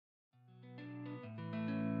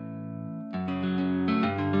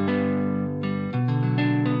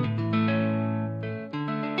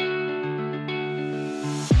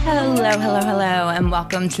Hello, and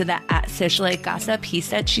welcome to the At Socialite Gossip He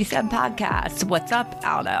Said, She Said podcast. What's up,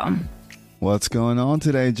 Aldo? What's going on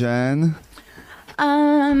today, Jen?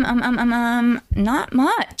 Not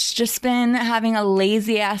much. Just been having a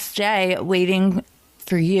lazy ass day waiting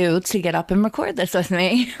for you to get up and record this with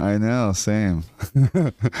me. I know, same.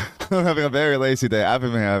 I'm having a very lazy day. I've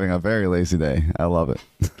been having a very lazy day. I love it.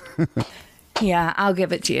 Yeah, I'll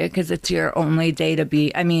give it to you because it's your only day to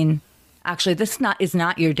be. I mean, actually, this is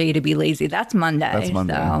not your day to be lazy. That's Monday. That's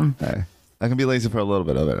Monday. So. Hey, I can be lazy for a little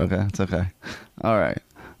bit of it, okay? It's okay. All right.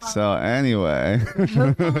 So anyway.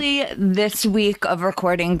 Hopefully this week of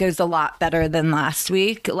recording goes a lot better than last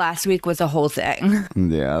week. Last week was a whole thing.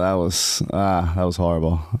 Yeah, that was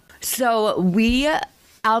horrible. So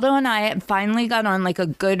Aldo and I finally got on like a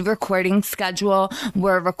good recording schedule.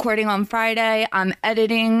 We're recording on Friday. I'm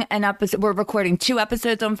editing an episode. We're recording 2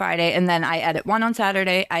 episodes on Friday, and then I edit one on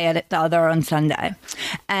Saturday. I edit the other on Sunday.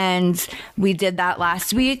 And we did that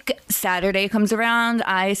last week. Saturday comes around.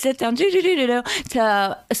 I sit down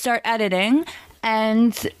to start editing,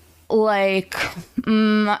 and like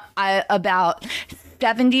about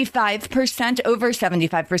 75%, over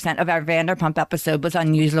 75% of our Vanderpump episode was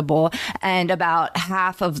unusable, and about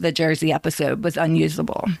half of the Jersey episode was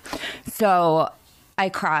unusable. So I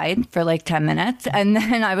cried for like 10 minutes, and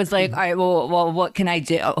then I was like, all right, well, what can I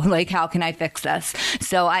do? Like, how can I fix this?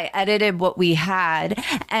 So I edited what we had,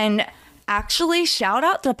 and actually, shout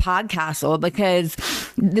out to Podcastle, because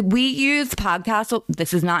we use Podcastle.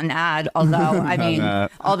 This is not an ad, although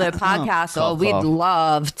although Podcastle, we'd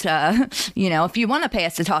love to, if you want to pay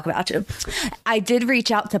us to talk about you. I did reach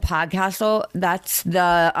out to Podcastle. That's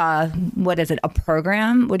the what is it? A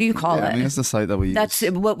program? What do you call it? I mean, it's the site that we use. That's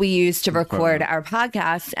what we use to record our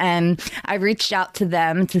podcast, and I reached out to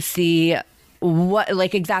them to see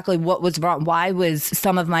exactly what was wrong. Why was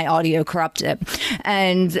some of my audio corrupted?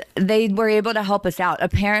 And they were able to help us out.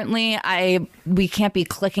 Apparently, we can't be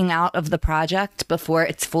clicking out of the project before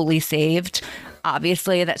it's fully saved.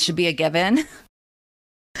 Obviously, that should be a given.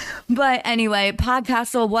 But anyway,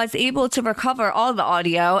 Podcastle was able to recover all the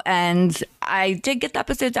audio, and I did get the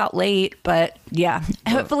episodes out late, but yeah,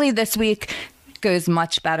 hopefully this week goes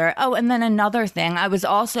much better. Oh, and then another thing, I was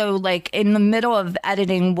also like in the middle of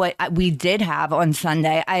editing what we did have on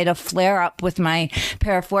Sunday. I had a flare up with my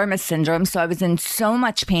piriformis syndrome, so I was in so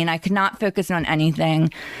much pain. I could not focus on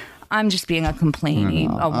anything. I'm just being a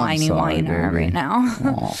whiny whiner right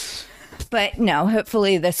now. But no,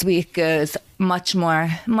 hopefully this week goes much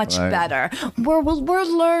better. We're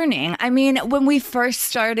learning. I mean, when we first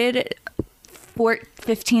started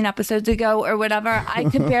 15 episodes ago or whatever, I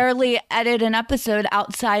could barely edit an episode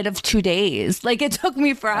outside of 2 days. Like, it took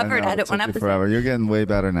me forever to edit one episode. Forever. You're getting way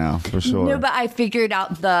better now, for sure. No, but I figured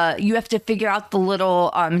out you have to figure out the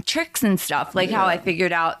little tricks and stuff, like how I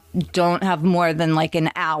figured out don't have more than like an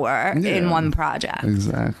hour in one project.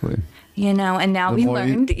 Exactly. And now we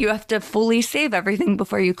learned you have to fully save everything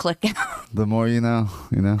before you click out. The more you know.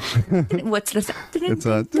 What's this? It's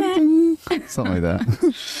something like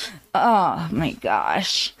that. Oh my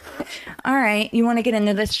gosh. All right. You want to get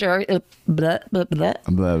into this? Sure. Blah, blah, blah.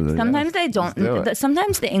 Blah, blah, sometimes I don't.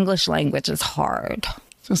 Sometimes the English language is hard.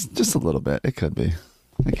 Just a little bit. It could be.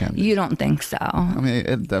 It can be. You don't think so? I mean,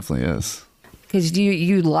 it definitely is. Because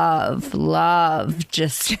you love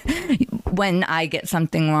just when I get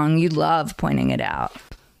something wrong, you love pointing it out.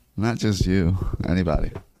 Not just you.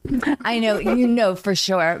 Anybody. I know, for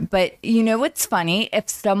sure. But what's funny? If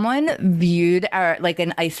someone viewed our like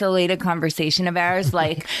an isolated conversation of ours,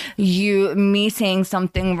 like me saying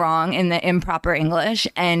something wrong in the improper English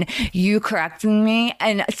and you correcting me,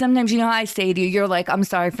 and sometimes how I say to you, you're like, I'm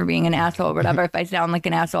sorry for being an asshole or whatever if I sound like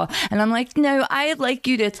an asshole. And I'm like, no, I'd like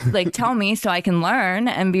you to like tell me so I can learn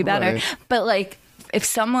and be better. Right. But like if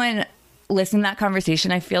someone listen to that conversation,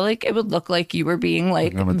 I feel like it would look like you were being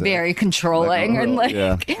like very controlling and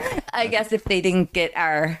I guess if they didn't get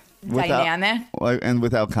our dynamic. And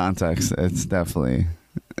without context, it's definitely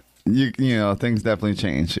things definitely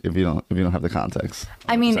change if you don't have the context. 100%.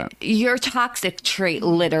 I mean, your toxic trait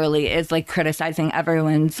literally is like criticizing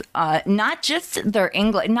everyone's not just their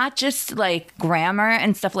English, not just like grammar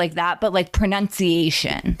and stuff like that, but like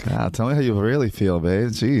pronunciation. God, tell me how you really feel, babe.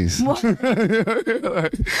 Jeez.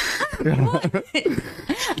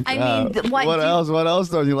 I mean, what else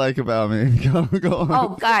don't you like about me? Go on.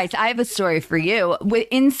 Oh, guys, I have a story for you.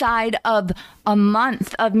 Inside of a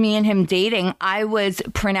month of me and him dating, I was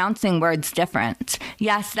pronouncing words different.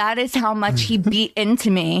 Yes, that is how much he beat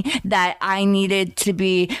into me that I needed to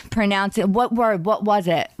be pronouncing. What word? What was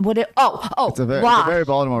it? It's a very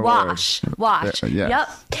Baltimore word. Wash. Yeah.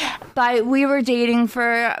 Yep. We were dating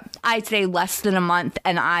for, I'd say, less than a month,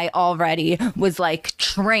 and I already was like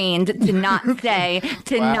trained to not say,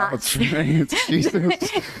 trained.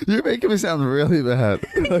 Jesus. You're making me sound really bad.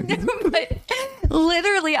 But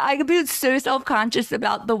literally, I was so self-conscious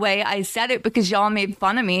about the way I said it because y'all made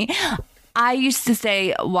fun of me. I used to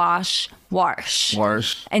say wash.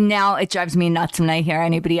 And now it drives me nuts when I hear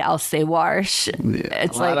anybody else say wash. Yeah,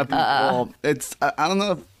 it's like, I don't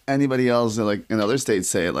know if anybody else like in other states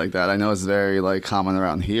say it like that. I know it's very like common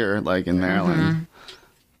around here, like in Maryland.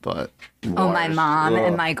 But my mom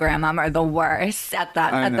and my grandma are the worst at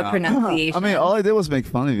the pronunciation. I mean, all I did was make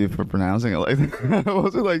fun of you for pronouncing it like that. I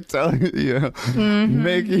wasn't like telling you,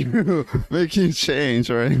 make you change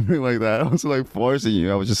or anything like that. I wasn't like forcing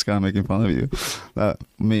you. I was just kind of making fun of you,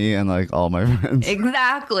 me and like all my friends.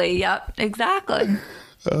 Exactly. Yep. Exactly.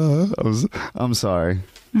 I'm sorry.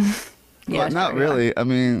 Yeah, but not really. I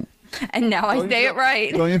mean. And now I say it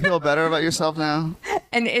right. Don't you feel better about yourself now?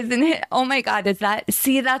 And isn't it? Oh my God,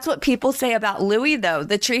 that's what people say about Louis though.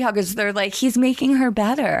 The tree huggers, they're like, he's making her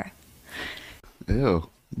better. Ew.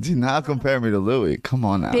 Do not compare me to Louis. Come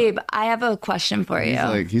on now. Babe, I have a question for you.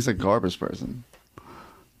 He's a garbage person.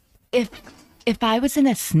 If I was in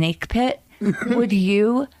a snake pit, would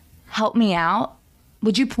you help me out?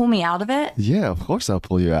 Would you pull me out of it? Yeah, of course I'll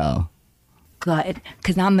pull you out. Good,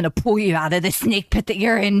 because I'm going to pull you out of the snake pit that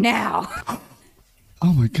you're in now.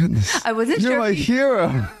 Oh my goodness. I wasn't sure. You're my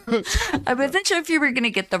hero. I wasn't sure if you were going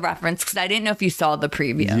to get the reference because I didn't know if you saw the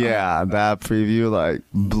preview. Yeah, that preview like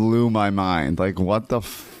blew my mind. Like, what the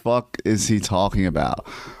fuck is he talking about?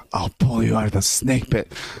 I'll pull you out of the snake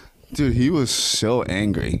pit. Dude, he was so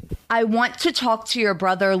angry. I want to talk to your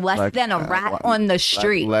brother less than a rat on the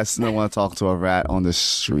street. Less than I want to talk to a rat on the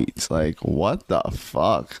streets. Like, what the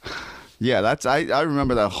fuck? Yeah, I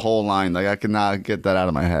remember that whole line. Like, I could not get that out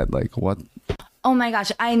of my head. Like, what? Oh my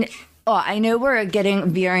gosh. I know we're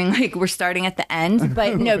veering, like we're starting at the end,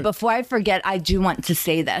 but no, before I forget, I do want to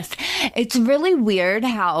say this. It's really weird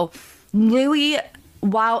how Louis,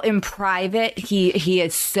 while in private, he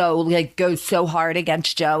is so like goes so hard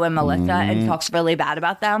against Joe and Melissa and talks really bad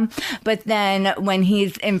about them. But then when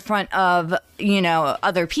he's in front of,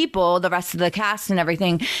 other people, the rest of the cast and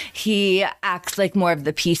everything, he acts like more of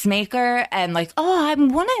the peacemaker and like, oh, I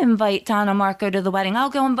want to invite Donna Marco to the wedding.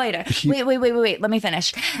 I'll go invite her. Wait. Let me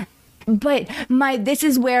finish. But this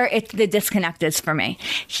is where the disconnect is for me.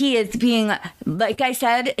 He is being, like I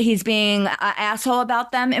said, he's being an asshole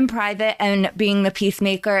about them in private and being the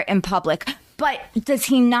peacemaker in public. But does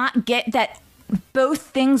he not get that both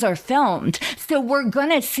things are filmed? So we're going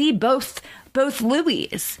to see both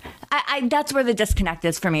Louis. That's where the disconnect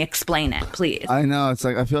is for me. Explain it, please. I know. It's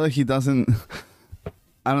like, I feel like he doesn't,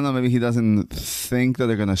 I don't know, maybe he doesn't think that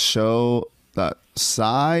they're going to show that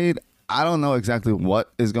side. I don't know exactly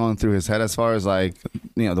what is going through his head as far as like,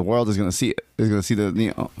 the world is going to see it. Is going to see the,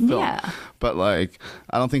 film. Yeah. But like,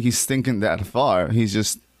 I don't think he's thinking that far. He's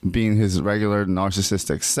just being his regular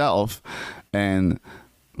narcissistic self. And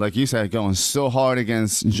like you said, going so hard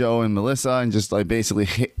against Joe and Melissa and just like basically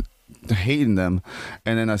hating them.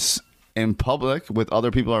 And then in public with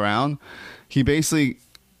other people around, he basically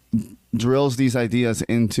drills these ideas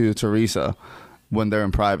into Teresa when they're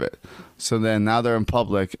in private. So then now they're in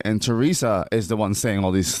public, and Teresa is the one saying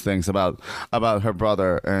all these things about her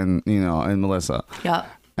brother and and Melissa. Yeah.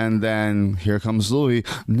 And then here comes Louis.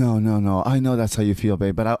 No. I know that's how you feel,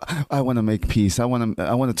 babe, but I want to make peace. I want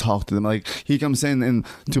to talk to them. Like, he comes in and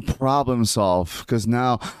to problem solve, because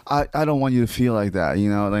now I don't want you to feel like that,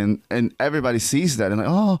 and everybody sees that and like,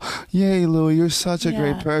 oh, yay, Louis, you're such a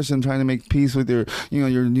great person trying to make peace with your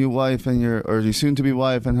your new wife and your soon to be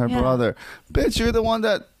wife and her brother. Bitch, you're the one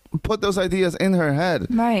that put those ideas in her head,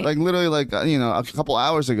 right? Like literally, like a couple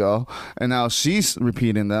hours ago, and now she's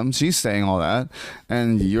repeating them. She's saying all that,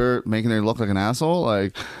 and you're making her look like an asshole.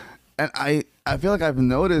 Like, and I feel like I've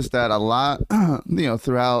noticed that a lot,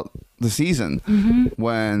 throughout the season,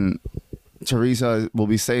 when Teresa will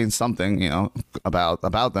be saying something, about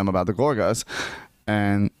them, about the Gorgas,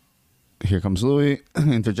 and here comes Louis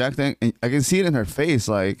interjecting, and I can see it in her face,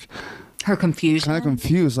 like her confusion, kind of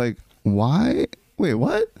confused, like, why? Wait,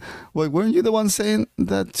 what? Like, weren't you the one saying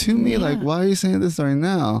that to me? Like, why are you saying this right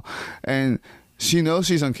now? And she knows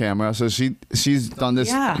she's on camera, so she's done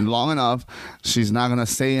this long enough. She's not gonna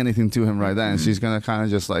say anything to him right then. She's gonna kind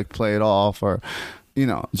of just like play it off, or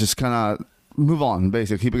just kind of move on,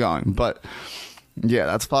 basically keep it going. But yeah,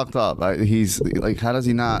 that's fucked up. He's like, how does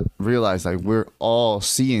he not realize like we're all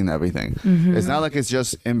seeing everything? It's not like it's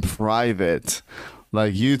just in private.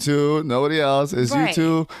 Like, you two, nobody else. It's you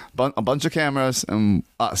two, a bunch of cameras, and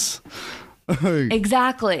us.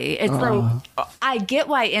 Exactly. It's like, I get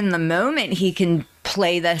why in the moment he can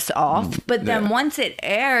play this off, but then once it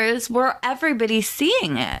airs, where everybody's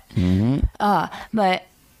seeing it. But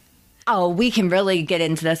we can really get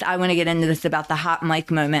into this. I want to get into this about the hot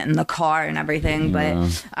mic moment in the car and everything. But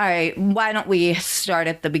all right, why don't we start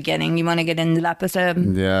at the beginning? You want to get into the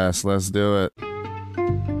episode? Yes, let's do it.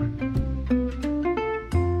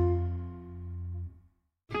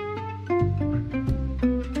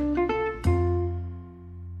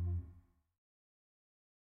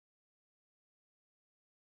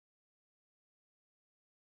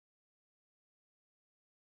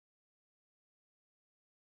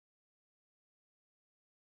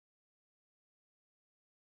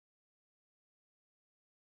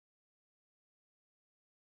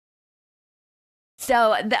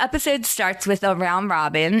 So the episode starts with a round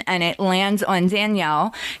robin, and it lands on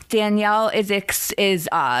Danielle. Danielle is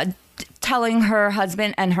telling her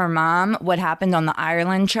husband and her mom what happened on the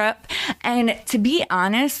Ireland trip. And to be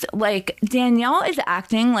honest, like, Danielle is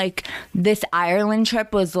acting like this Ireland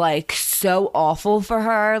trip was like so awful for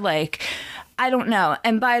her. Like, I don't know.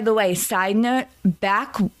 And by the way, side note,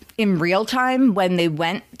 back in real time when they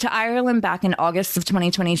went to Ireland back in August of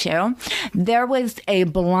 2022, there was a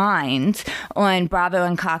blind on Bravo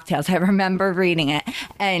and Cocktails. I remember reading it,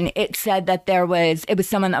 and it said that it was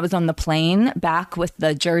someone that was on the plane back with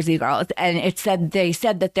the Jersey girls, and they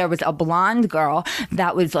said that there was a blonde girl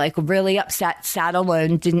that was like really upset, sat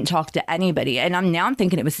alone, didn't talk to anybody, and I'm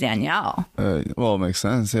thinking it was Danielle. Well, it makes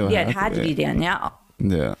sense. Yeah, it had to be Danielle.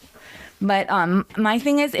 Yeah. But my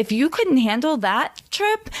thing is, if you couldn't handle that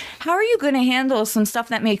trip, how are you going to handle some stuff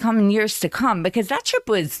that may come in years to come? Because that trip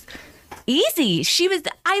was easy.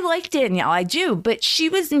 I like Danielle, I do, but she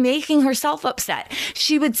was making herself upset.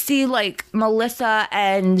 She would see like Melissa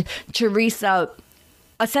and Teresa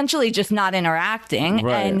essentially just not interacting,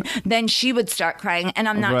 and then she would start crying. And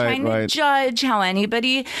I'm not trying to judge how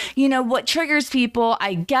anybody, what triggers people.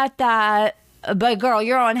 I get that. But girl,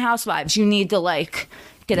 you're on Housewives. You need to like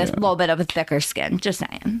get a little bit of a thicker skin. Just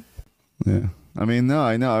saying. Yeah. I mean, no,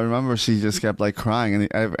 I know. I remember she just kept like crying, and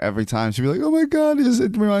every time she'd be like, "Oh my God,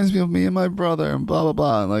 it reminds me of me and my brother," and blah blah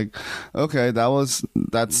blah. And like, okay, that's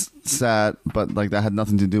sad, but like that had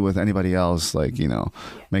nothing to do with anybody else. Like,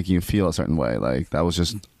 making you feel a certain way. Like that was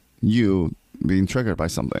just you being triggered by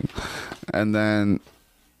something. And then,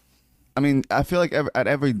 I mean, I feel like at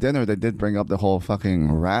every dinner they did bring up the whole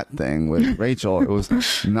fucking rat thing with Rachel. It was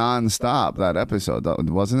nonstop, that episode,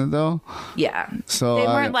 wasn't it though? Yeah. So they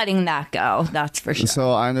weren't letting that go. That's for sure.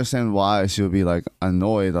 So I understand why she would be like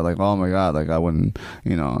annoyed that like, oh my God, like I wouldn't,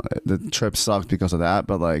 the trip sucked because of that.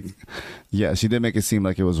 But like, yeah, she did make it seem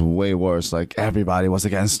like it was way worse. Like everybody was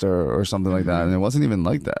against her or something like that, and it wasn't even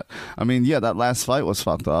like that. I mean, yeah, that last fight was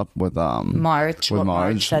fucked up with Marge. With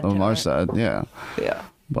Marge. Marge said, yeah. Yeah.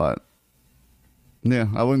 But yeah,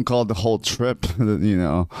 I wouldn't call the whole trip,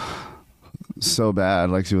 so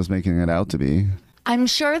bad like she was making it out to be. I'm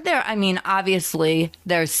sure obviously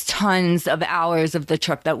there's tons of hours of the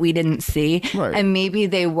trip that we didn't see. Right. And maybe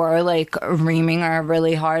they were like reaming her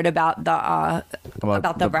really hard about the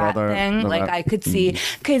rat thing. I could see,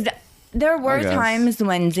 because there were times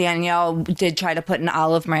when Danielle did try to put an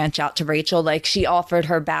olive branch out to Rachel. Like she offered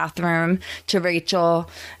her bathroom to Rachel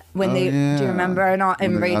when do you remember?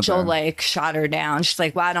 And Rachel like shot her down. She's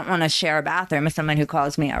like, well, I don't want to share a bathroom with someone who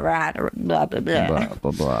calls me a rat or blah, blah, blah. Blah,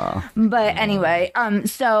 blah, blah. But anyway,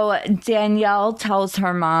 so Danielle tells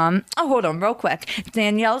her mom, hold on real quick.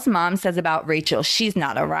 Danielle's mom says about Rachel, she's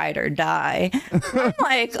not a ride or die. I'm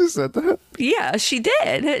like, she said that? Yeah, she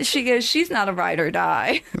did. She goes, she's not a ride or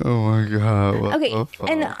die. Oh my God. Okay.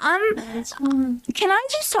 And can I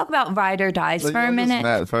just talk about ride or dies for a minute?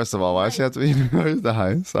 Mad. First of all, why does she have to be ride or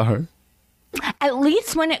die? Sorry. At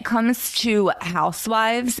least when it comes to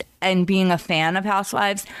Housewives and being a fan of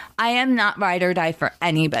Housewives, I am not ride or die for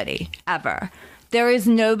anybody, ever. There is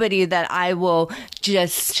nobody that I will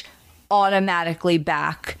just automatically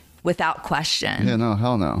back without question. Yeah, no,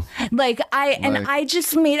 hell no. I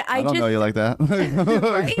just don't know you like that.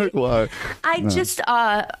 Right? Like, why? I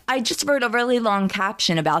just wrote a really long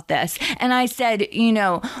caption about this, and I said,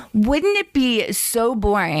 wouldn't it be so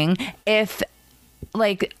boring if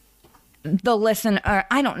like the listener,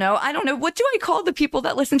 I don't know, what do I call the people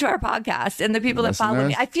that listen to our podcast and the people that follow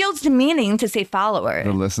me? I feel demeaning to say followers.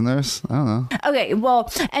 The listeners? I don't know. Okay,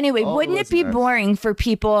 well, anyway, wouldn't it be boring for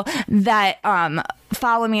people that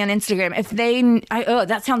follow me on Instagram if they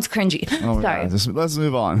that sounds cringy. Sorry. Let's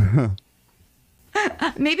move on.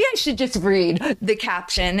 Maybe I should just read the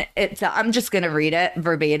caption. I'm just going to read it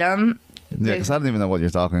verbatim. Yeah, because I don't even know what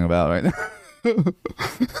you're talking about right now.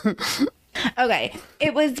 Okay.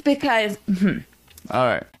 It was because All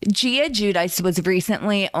right. Gia Giudice was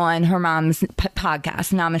recently on her mom's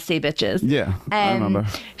podcast, Namaste Bitches. Yeah, I And remember.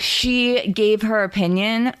 she gave her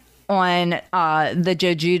opinion on the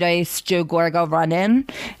Joe Giudice, Joe Gorga run-in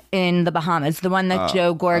in the Bahamas, the one that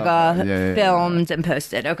Joe Gorga okay. Yeah, filmed and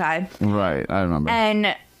posted, okay? Right, I remember.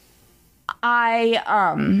 And I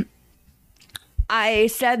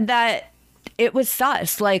said that it was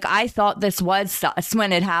sus. Like, I thought this was sus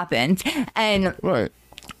when it happened. And Right.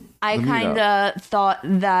 I kind of thought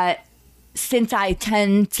that since I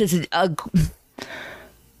tend to...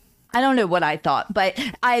 I don't know what I thought, but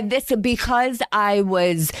because I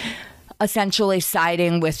was essentially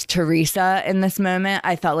siding with Teresa in this moment,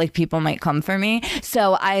 I felt like people might come for me.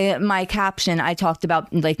 So my caption, I talked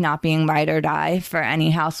about like not being ride or die for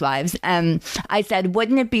any housewives. And I said,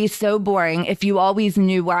 wouldn't it be so boring if you always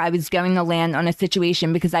knew where I was going to land on a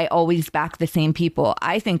situation because I always back the same people?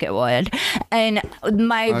 I think it would. And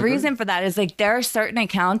my reason for that is like there are certain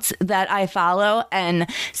accounts that I follow, and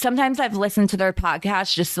sometimes I've listened to their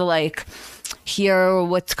podcast just to like hear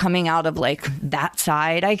what's coming out of like that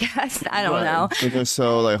side, I guess. I don't know. It's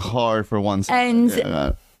so like hard for one side.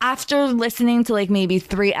 And after listening to like maybe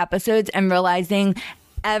 3 episodes and realizing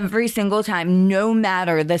every single time, no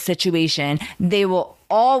matter the situation, they will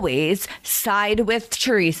always side with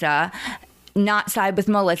Teresa, not side with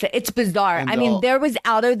Melissa. It's bizarre. And I mean, there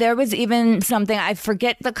was even something, I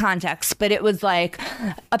forget the context, but it was like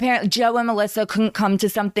apparently Joe and Melissa couldn't come to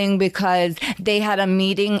something because they had a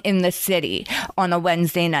meeting in the city on a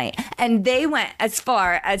Wednesday night. And they went as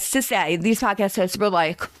far as to say, these podcast hosts were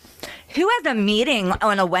like, who has a meeting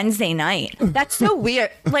on a Wednesday night? That's so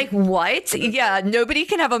weird. Like, what? Yeah, nobody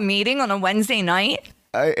can have a meeting on a Wednesday night?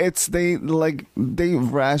 They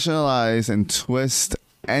rationalize and twist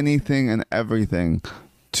anything and everything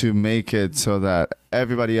to make it so that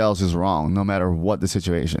everybody else is wrong, no matter what the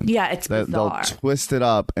situation. Yeah, it's bizarre. They'll twist it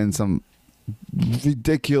up in some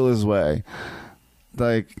ridiculous way.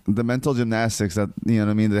 Like the mental gymnastics that, you know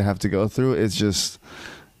what I mean, they have to go through is just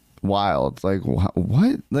wild. Like,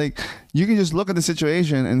 what? Like, you can just look at the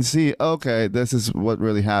situation and see, okay, this is what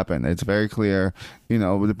really happened. It's very clear, you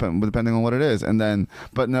know, depending on what it is. And then,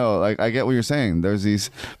 but no, like, I get what you're saying. There's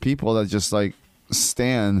these people that just like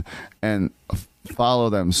stand and follow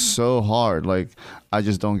them so hard. Like, I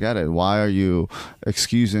just don't get it. Why are you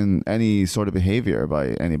excusing any sort of behavior by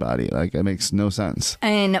anybody? Like, it makes no sense.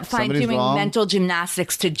 And Somebody's doing wrong. mental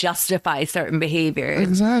gymnastics to justify certain behaviors.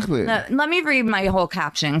 Exactly. Now, let me read my whole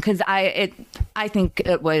caption because I think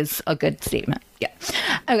it was a good statement. Yeah.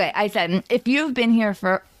 Okay. I said, if you've been here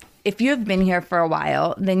for a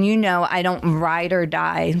while, then you know I don't ride or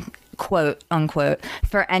die, quote unquote,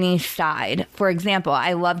 for any side. For example,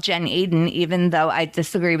 I love Jen Aiden, even though I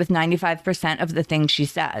disagree with 95% of the things she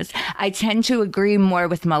says. I tend to agree more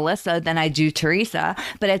with Melissa than I do Teresa,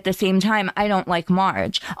 but at the same time, I don't like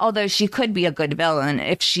Marge, although she could be a good villain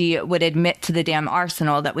if she would admit to the damn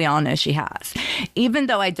arsenal that we all know she has. Even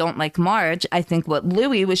though I don't like Marge, I think what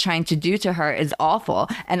Louis was trying to do to her is awful,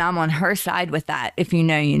 and I'm on her side with that. If you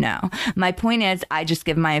know, you know. My point is, I just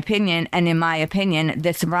give my opinion, and in my opinion,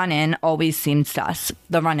 this run-in always seemed sus,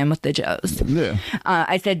 the run-in with the Joes. Yeah.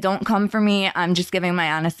 I said, don't come for me. I'm just giving my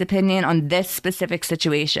honest opinion on this specific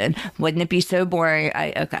situation. Wouldn't it be so boring?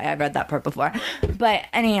 I read that part before. But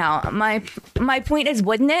anyhow, my point is,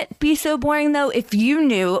 wouldn't it be so boring, though, if you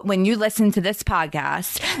knew when you listened to this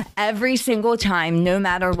podcast, every single time, no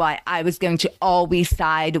matter what, I was going to always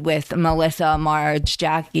side with Melissa, Marge,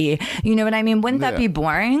 Jackie. You know what I mean? Wouldn't that be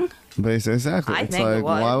boring? Exactly. I It's think like, it would.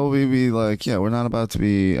 why would we be like, yeah, we're not about to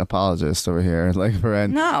be apologists over here, like for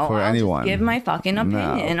I'll anyone. Just give my fucking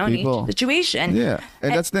opinion on each situation. Yeah,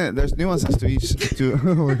 and that's the there's nuances to each.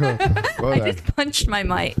 I just punched my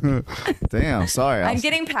mic. Damn, sorry. I'm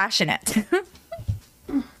getting passionate.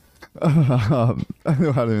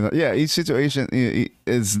 Yeah, each situation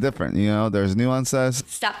is different. You know, there's nuances.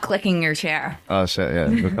 Stop clicking your chair. Oh shit! Yeah,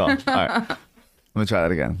 good call. All right, let me try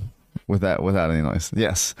that again. Without any noise.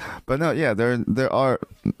 Yes. But no, yeah, there are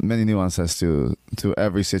many nuances to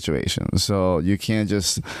every situation. So you can't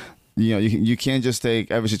just you can't just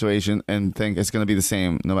take every situation and think it's going to be the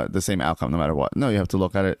same outcome no matter what. No, you have to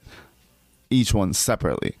look at it each one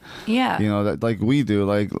separately. Yeah. You know, that like we do,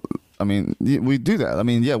 like I mean, we do that. I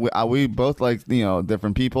mean, yeah, we both like, you know,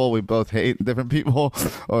 different people. We both hate different people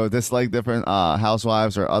or dislike different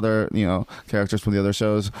housewives or other, you know, characters from the other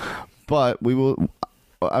shows. But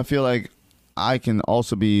I feel like I can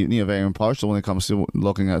also be, you know, very impartial when it comes to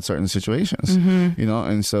looking at certain situations, you know,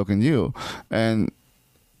 and so can you. And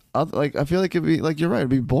like I feel like it'd be like you're right. It'd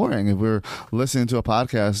be boring if we were listening to a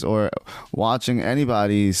podcast or watching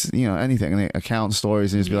anybody's anything and they account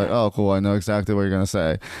stories and just be like, oh cool, I know exactly what you're gonna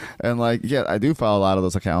say. And like I do follow a lot of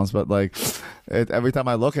those accounts, but like every time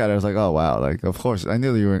I look at it, it's like, oh wow, like of course I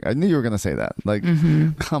knew you were gonna say that. Like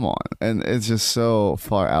come on, and it's just so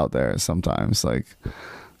far out there sometimes. Like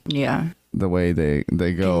the way they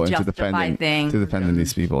go into defending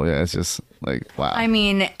these people. Yeah, it's just like, wow. I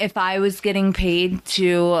mean, if I was getting paid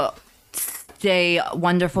to say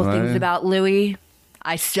wonderful things about Louis,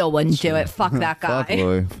 I still wouldn't do it. Fuck that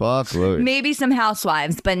guy. Fuck Louis. Maybe some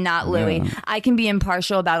housewives, but not Louis. Yeah. I can be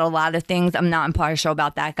impartial about a lot of things. I'm not impartial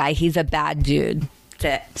about that guy. He's a bad dude.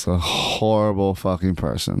 It's a horrible fucking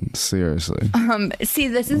person. Seriously. See,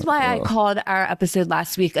 this is why I called our episode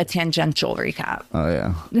last week a tangential recap. Oh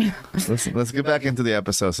yeah. let's get back into the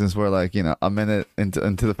episode since we're like a minute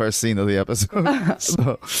into the first scene of the episode.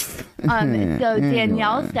 So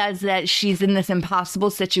Danielle says that she's in this impossible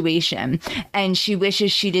situation and she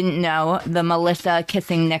wishes she didn't know the Melissa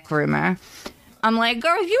kissing Nick rumor. I'm like,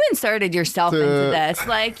 girl, you inserted yourself into this.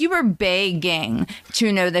 Like, you were begging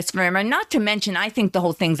to know this rumor. Not to mention, I think the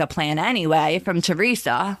whole thing's a plan anyway from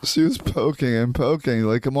Teresa. She was poking and poking.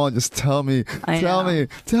 Like, come on, just tell me. Tell me.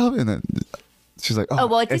 And then she's like, oh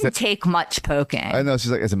well, it didn't take much poking. I know. She's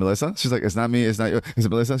like, is it Melissa? She's like, it's not me. It's not you. Is it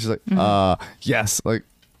Melissa? She's like, yes. Like,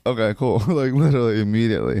 okay, cool. Like, literally,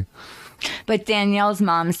 immediately. But Danielle's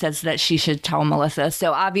mom says that she should tell Melissa.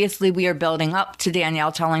 So obviously we are building up to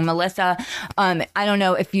Danielle telling Melissa. I don't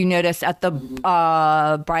know if you noticed at the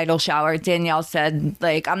bridal shower, Danielle said,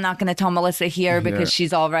 like, I'm not going to tell Melissa here because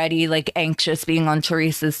she's already like anxious being on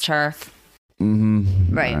Teresa's turf.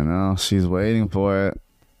 Mm-hmm. Right. I know. She's waiting for it.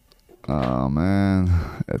 Oh man,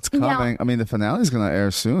 it's coming. Now, I mean, the finale is gonna air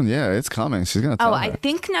soon. Yeah, it's coming. She's gonna tell her. I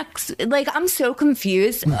think next. Like, I'm so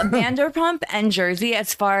confused. Vanderpump and Jersey,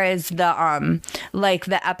 as far as the like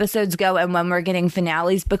the episodes go, and when we're getting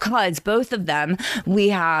finales, because both of them we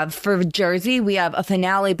have for Jersey, we have a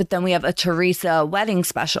finale, but then we have a Teresa wedding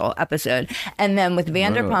special episode, and then with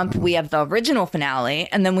Vanderpump, we have the original finale,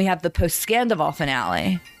 and then we have the post Scandival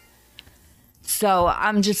finale. So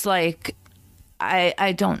I'm just like.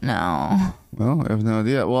 I don't know. Well, I have no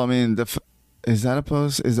idea. Well, I mean, is that a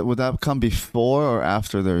post? Would that come before or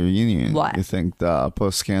after the reunion? What? You think the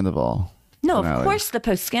post Scandival? No, finale? Of course the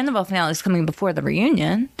post Scandival finale is coming before the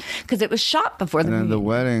reunion because it was shot before the reunion. And then the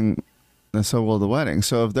wedding. And so will the wedding.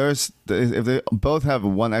 So if they both have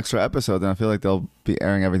one extra episode, then I feel like they'll be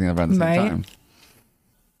airing everything around the same time.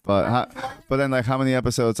 But then like how many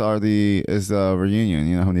episodes is the reunion?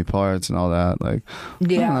 You know, how many parts and all that? Like,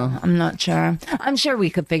 yeah, I'm not sure. I'm sure we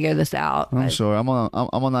could figure this out. I'm sure. I'm on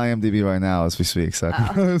IMDb right now as we speak, so I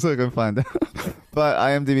can find out. But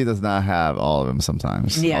IMDb does not have all of them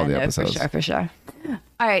sometimes. Yeah, all the episodes. For sure.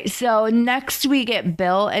 All right, so next we get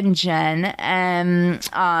Bill and Jen, and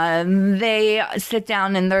they sit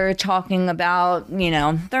down and they're talking about,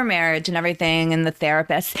 their marriage and everything and the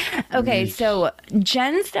therapist. Okay, so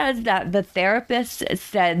Jen says that the therapist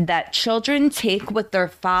said that children take what their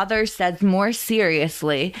father says more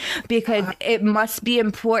seriously because it must be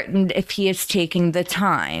important if he is taking the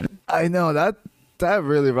time. I know, that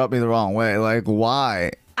really rubbed me the wrong way. Like,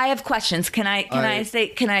 why? I have questions. Can I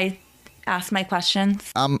ask my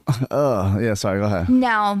questions? Yeah, sorry, go ahead.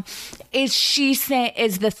 Now, is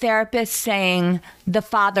the therapist saying the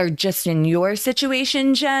father just in your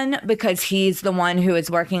situation, Jen, because he's the one who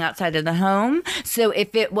is working outside of the home? So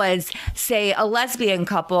if it was, say, a lesbian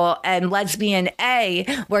couple and lesbian A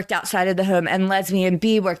worked outside of the home and lesbian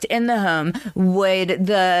B worked in the home, would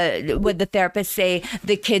the therapist say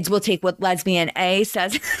the kids will take what lesbian A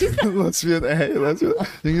says? Lesbian A? You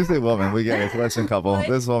can say woman. We get it. Lesbian couple.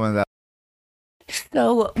 This woman that.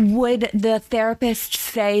 So would the therapist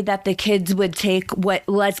say that the kids would take what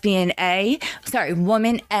woman A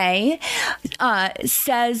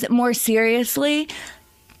says more seriously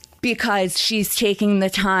because she's taking the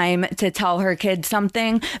time to tell her kids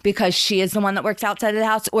something because she is the one that works outside of the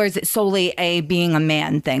house? Or is it solely a being a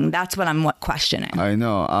man thing? That's what I'm questioning. I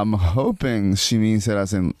know. I'm hoping she means it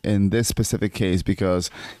as in this specific case because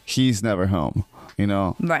he's never home.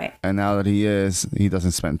 Right. And now that he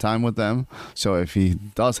doesn't spend time with them. So if he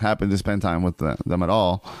does happen to spend time with them at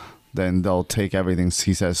all, then they'll take everything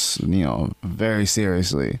he says, very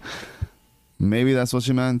seriously. Maybe that's what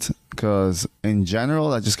she meant. Because in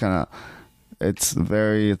general, that just kind of, it's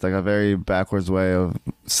like a very backwards way of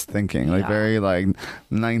thinking. Like very like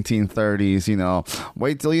 1930s,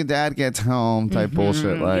 wait till your dad gets home type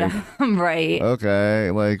bullshit. Like, right.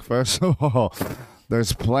 Okay. Like, first of all,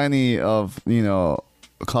 there's plenty of,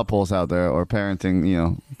 couples out there or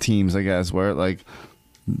parenting, teams, I guess, where like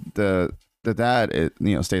the dad,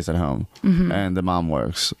 stays at home and the mom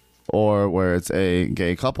works. Or where it's a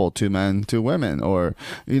gay couple, 2 men, 2 women, or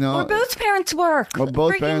both parents work. Or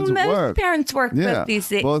both parents work. Parents work. Yeah,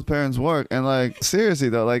 both parents work. And like seriously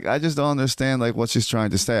though, like I just don't understand like what she's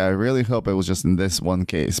trying to say. I really hope it was just in this one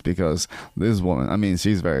case, because this woman, I mean,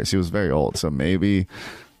 she was very old, so maybe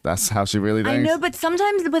that's how she really thinks. I know, but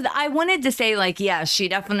sometimes I wanted to say, like, yeah, she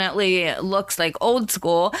definitely looks like old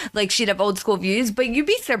school. Like, she'd have old school views, but you'd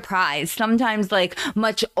be surprised. Sometimes, like,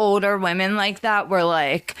 much older women like that were,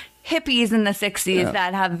 like, hippies in the 60s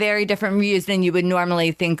that have very different views than you would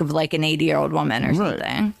normally think of, like, an 80-year-old woman or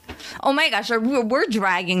something. Oh, my gosh, we're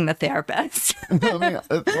dragging the therapist. I mean,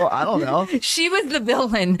 well, I don't know. She was the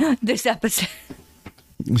villain this episode.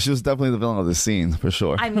 She was definitely the villain of the scene, for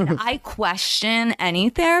sure. I mean, I question any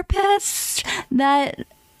therapist that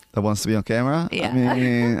wants to be on camera. Yeah. I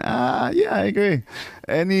mean, yeah, I agree.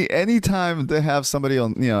 Any time they have somebody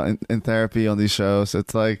on, in therapy on these shows,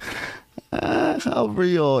 it's like, how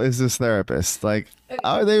real is this therapist? Like,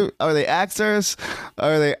 are they actors?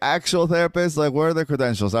 Are they actual therapists? Like, where are their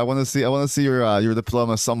credentials? I want to see your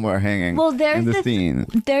diploma somewhere hanging. Well,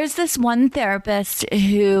 there's this one therapist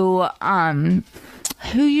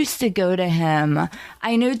who used to go to him.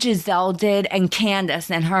 I know Giselle did, and Candace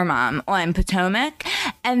and her mom on Potomac.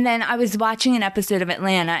 And then I was watching an episode of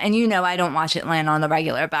Atlanta, and I don't watch Atlanta on the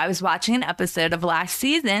regular, but I was watching an episode of last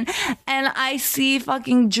season, and I see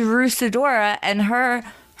fucking Drew Sidora and her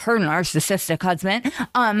narcissistic husband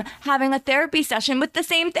having a therapy session with the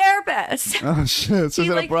same therapist. Oh shit! So is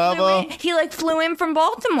it a Bravo? He flew in from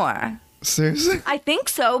Baltimore. Seriously? I think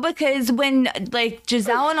so, because when like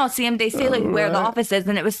Giselle and I'll see him, they say like where the office is,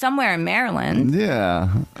 and it was somewhere in Maryland. Yeah.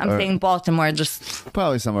 I'm saying Baltimore, just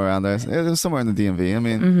probably somewhere around there. It was somewhere in the DMV. I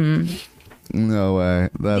mean, no way.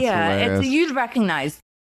 That's hilarious. You'd recognize.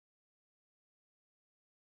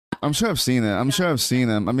 I'm sure I've seen it. I'm sure I've seen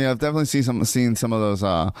them. I mean, I've definitely seen some of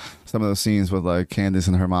those scenes with like Candace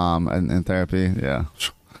and her mom in therapy. Yeah,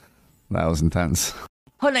 that was intense.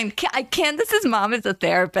 Hold on, Candace's mom is a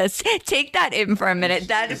therapist. Take that in for a minute.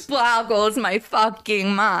 That boggles my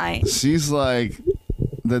fucking mind. She's like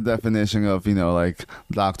the definition of, like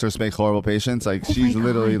doctors make horrible patients. Like she's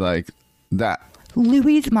literally like that.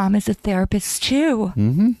 Louis' mom is a therapist too.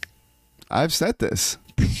 Mm-hmm. I've said this.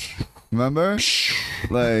 Remember?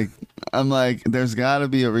 Like, I'm like, there's got to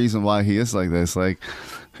be a reason why he is like this. Like,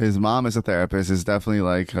 his mom is a therapist. Is definitely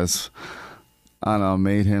like has, I don't know,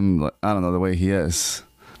 made him, I don't know, the way he is.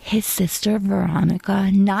 His sister, Veronica,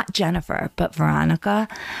 not Jennifer, but Veronica,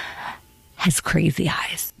 has crazy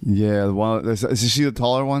eyes. Yeah, is she the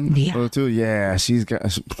taller one? Yeah. Too? Yeah, she's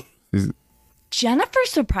Jennifer,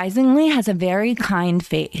 surprisingly, has a very kind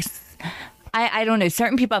face. I don't know.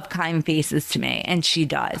 Certain people have kind faces to me, and she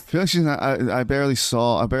does. I feel like she's not. I barely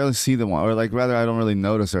see the one, or like rather, I don't really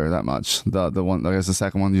notice her that much. The one, I guess the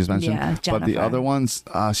second one you just mentioned. Yeah, Jennifer. But the other ones,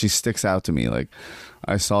 she sticks out to me. Like,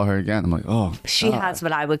 I saw her again. I'm like, oh. She has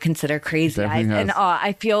what I would consider crazy eyes. Has. And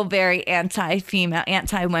I feel very anti-female,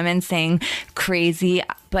 anti-women saying crazy,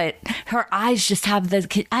 but her eyes just have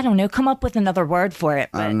I don't know, come up with another word for it.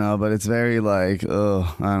 But I don't know, but it's very like, I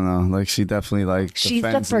don't know. Like, she definitely like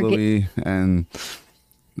defends Louis and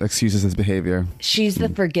excuses his behavior. She's the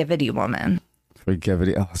forgivity woman.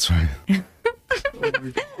 Forgivity. Oh, that's right.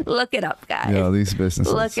 Look it up, guys. Yeah, these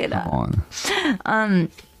businesses. Look it up. On.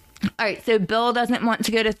 All right, so Bill doesn't want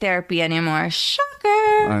to go to therapy anymore. Shocker.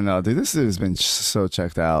 I know, dude. This dude's been so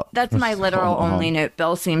checked out. That's my literal only note.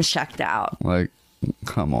 Bill seems checked out. Like,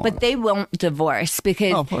 come on. But they won't divorce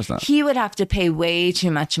because of course not. He would have to pay way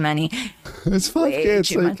too much money. It's 5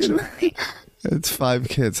 kids. It's 5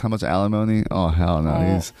 kids. How much alimony? Oh, hell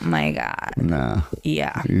no. Oh, my God. Nah.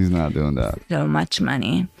 Yeah. He's not doing that. So much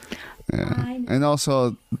money. Yeah. And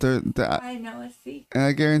also, I know a secret. And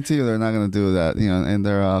I guarantee you they're not going to do that. In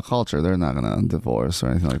their culture, they're not going to divorce or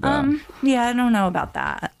anything like that. Yeah, I don't know about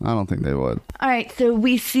that. I don't think they would. All right, so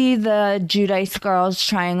we see the Giudice girls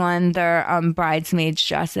trying on their bridesmaids'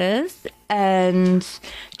 dresses. And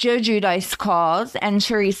Joe Giudice calls, and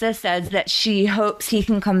Teresa says that she hopes he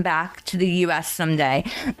can come back to the U.S. someday.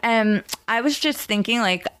 And I was just thinking,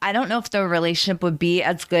 like, I don't know if the relationship would be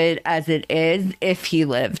as good as it is if he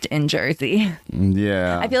lived in Jersey.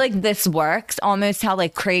 Yeah. I feel like this works almost how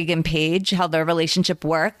like Craig and Paige, how their relationship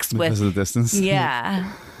works because of the distance. Yeah.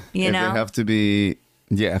 If they have to be,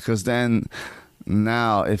 yeah, because then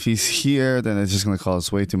now if he's here, then it's just going to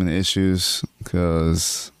cause way too many issues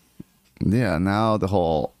because... Yeah, now the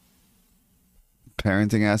whole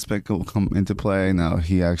parenting aspect will come into play. Now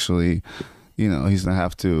he actually you know, he's gonna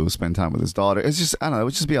have to spend time with his daughter. It's just, I don't know, it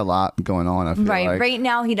would just be a lot going on. I feel like. Right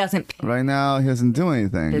now he doesn't. Right now he doesn't do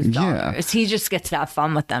anything. His daughters. He just gets to have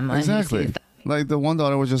fun with them. When exactly. He sees them. Like the one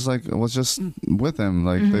daughter was just with him.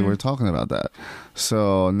 Like they were talking about that.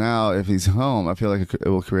 So now if he's home, I feel like it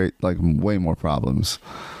will create like way more problems.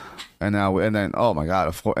 And then, oh my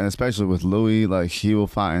God, and especially with Louis, like he will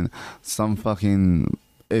find some fucking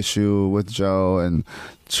issue with Joe and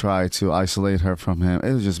try to isolate her from him.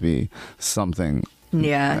 It'll just be something.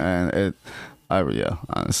 Yeah. And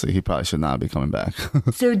honestly, he probably should not be coming back.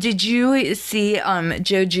 So did you see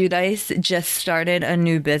Joe Giudice just started a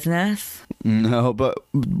new business? No, but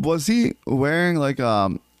was he wearing like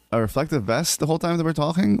a reflective vest the whole time that we're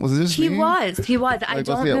talking? Was it just He me? was. Like, I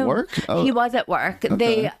don't was he know. at work? Oh. He was at work. Okay.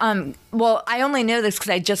 They well, I only know this because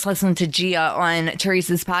I just listened to Gia on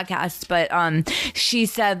Teresa's podcast, but she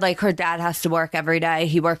said like her dad has to work every day.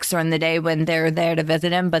 He works during the day when they're there to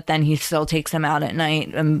visit him, but then he still takes him out at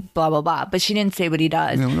night and blah blah blah. But she didn't say what he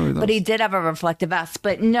does. Yeah, he does. But he did have a reflective vest.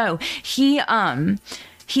 But no,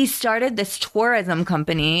 he started this tourism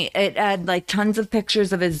company. It had like tons of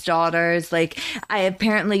pictures of his daughters. Like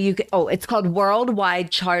it's called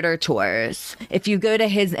Worldwide Charter Tours. If you go to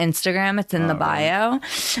his Instagram, it's in the bio.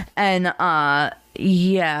 And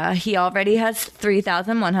he already has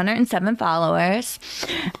 3,107 followers.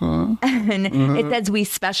 And it says we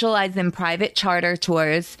specialize in private charters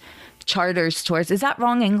tours. Is that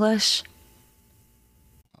wrong English?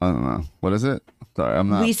 I don't know. What is it? Sorry, I'm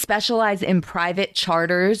not. We specialize in private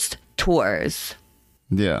charters tours.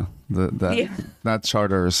 Yeah, not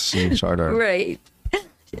charters, charter. Right.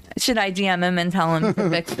 Should I DM him and tell him to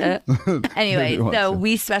fix it? Anyway, so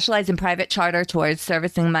we specialize in private charter tours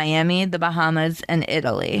servicing Miami, the Bahamas, and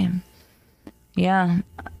Italy. Yeah,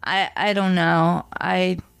 I don't know.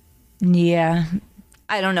 I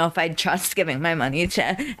don't know if I'd trust giving my money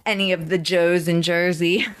to any of the Joes in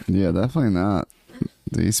Jersey. Yeah, definitely not.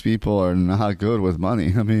 These people are not good with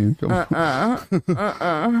money. I mean, come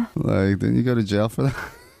on. Like, didn't you go to jail for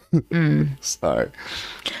that? Sorry.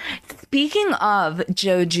 Speaking of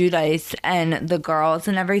Joe Giudice and the girls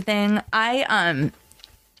and everything,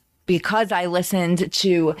 because I listened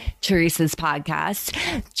to Teresa's podcast,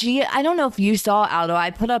 I don't know if you saw, Aldo, I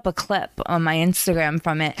put up a clip on my Instagram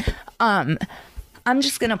from it. I'm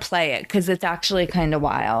just going to play it because it's actually kind of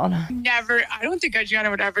wild. I don't think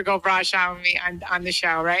Adriana would ever go bra shop with me on the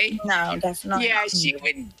show, right? No, definitely Yeah, not. she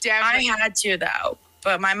would definitely. I had to, though.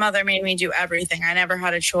 But my mother made me do everything. I never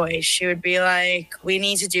had a choice. She would be like, we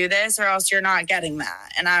need to do this or else you're not getting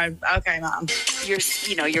that. And I would, okay, Mom.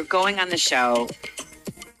 You're going on the show.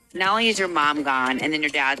 Not only is your mom gone and then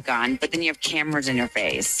your dad's gone, but then you have cameras in your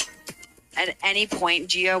face. At any point,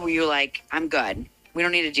 Gia, were you like, I'm good. We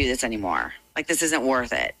don't need to do this anymore. Like, this isn't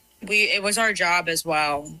worth it. It was our job as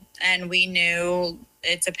well. And we knew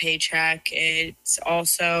it's a paycheck. It's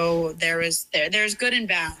also, there's good and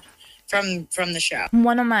bad from the show.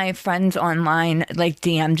 One of my friends online like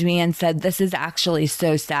DM'd me and said, this is actually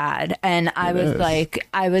so sad. And I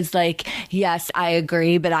was like, yes, I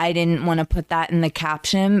agree. But I didn't want to put that in the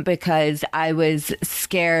caption because I was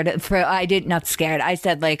scared not scared. I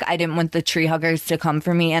said like, I didn't want the tree huggers to come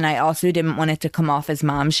for me. And I also didn't want it to come off as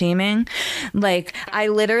mom shaming. Like I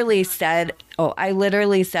literally said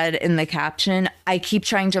in the caption, I keep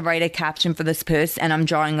trying to write a caption for this post and I'm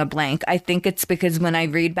drawing a blank. I think it's because when I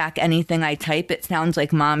read back anything I type, it sounds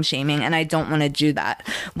like mom shaming and I don't want to do that.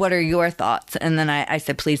 What are your thoughts? And then I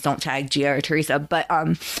said, please don't tag Gia or Teresa. But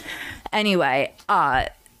anyway,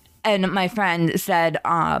 and my friend said,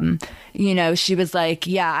 she was like,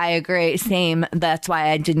 yeah, I agree. Same. That's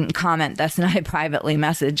why I didn't comment this. And I privately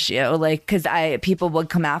messaged you, like, because people would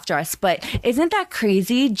come after us. But isn't that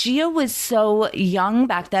crazy? Gia was so young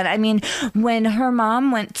back then. I mean, when her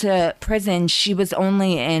mom went to prison, she was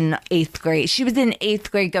only in 8th grade. She was in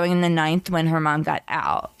 8th grade going in the 9th when her mom got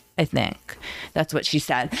out. I think that's what she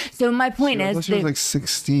said. So my point is, she was like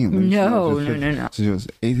 16. No. So she was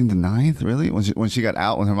 18 to 9th, really? When she got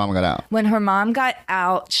out, when her mom got out? When her mom got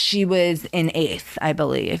out, she was in 8th, I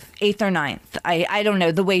believe. 8th or 9th. I don't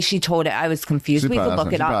know. The way she told it, I was confused. We could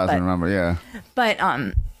look it up. I don't remember, yeah. But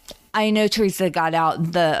I know Teresa got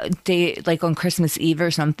out the day, like on Christmas Eve or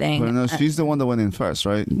something. But no, she's the one that went in first,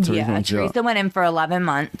 right? Teresa went in for 11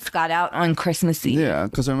 months, got out on Christmas Eve. Yeah,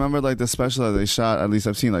 because I remember like the special that they shot, at least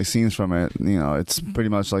I've seen like scenes from it, it's pretty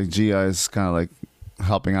much like Gia is kind of like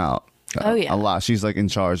helping out. Oh, yeah. A lot. She's like in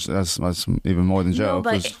charge. That's even more than Joe. No,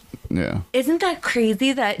 but Yeah. Isn't that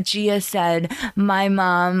crazy that Gia said my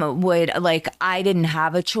mom would, like, I didn't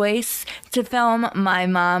have a choice to film. My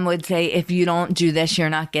mom would say, if you don't do this, you're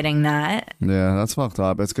not getting that. Yeah, that's fucked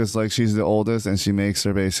up. It's because, like, she's the oldest and she makes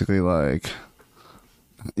her basically, like,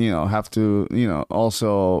 have to,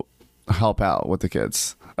 also help out with the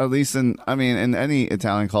kids. At least in any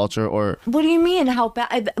Italian culture or... What do you mean help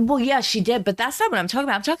out? Well, yeah, she did, but that's not what I'm talking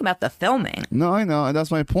about. I'm talking about the filming. No, I know. And that's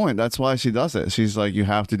my point. That's why she does it. She's like, you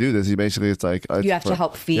have to do this. It's like... You have to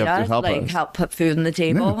help feed us, help put food on the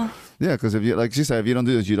table. Yeah, because if you, like she said, if you don't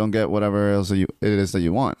do this, you don't get whatever else it is that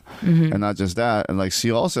you want. And not just that. And like she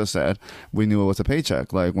also said, we knew it was a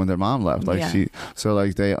paycheck, like when their mom left. Like she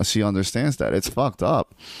understands that. It's fucked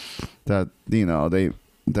up that,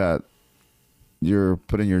 that you're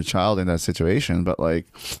putting your child in that situation, but like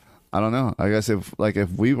I don't know. I guess if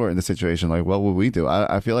we were in the situation, like what would we do?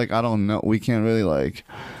 I feel like I don't know. We can't really like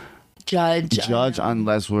judge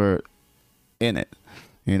unless we're in it,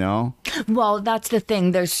 Well, that's the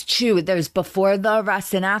thing. There's two. There's before the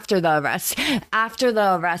arrest and after the arrest. After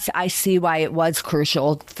the arrest, I see why it was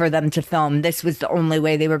crucial for them to film. This was the only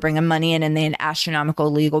way they were bringing money in, and they had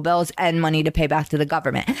astronomical legal bills and money to pay back to the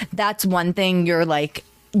government. That's one thing you're like,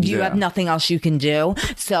 you have nothing else you can do.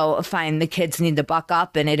 So fine, the kids need to buck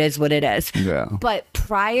up and it is what it is. Yeah. But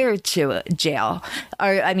prior to jail,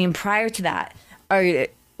 prior to that,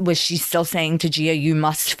 was she still saying to Gia, you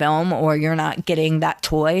must film or you're not getting that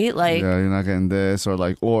toy? Like, yeah, you're not getting this, or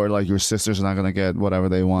your sister's not gonna get whatever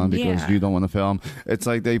they want because you don't want to film. It's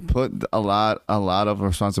like they put a lot of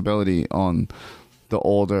responsibility on the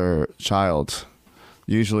older child,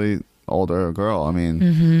 usually older girl. I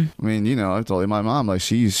told you my mom, like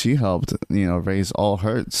she helped raise all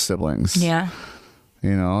her siblings. Yeah.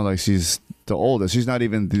 Like she's the oldest. She's not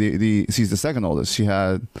even she's the second oldest. She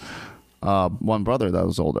had one brother that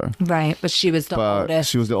was older. Right, but she was the oldest.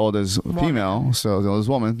 She was the oldest female, so the oldest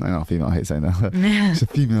woman. I know female, I hate saying that. She's a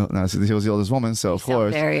female. No, she was the oldest woman, so of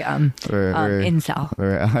course very incel.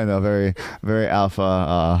 Very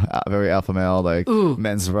alpha male, like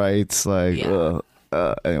men's rights, like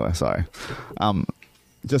anyway, sorry.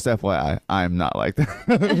 Just FYI, I'm not like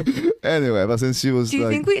that. Anyway, but since she was, do you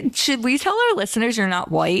think should we tell our listeners you're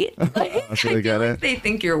not white? So they get it. They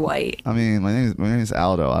think you're white. I mean, my name is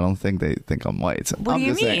Aldo. I don't think they think I'm white. What do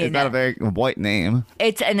you mean? Saying, it's not a very white name.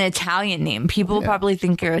 It's an Italian name. People probably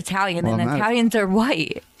think you're Italian, and Italians are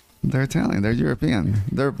white. They're Italian. They're European.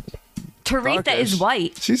 They're Teresa darkish. is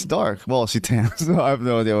white. She's dark. Well, she tan, so I have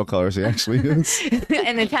no idea what color she actually is.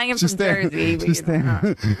 An Italian from Jersey. She's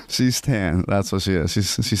tan. She's tan. That's what she is.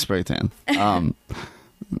 She's spray tan.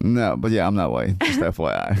 No, but yeah, I'm not white. Just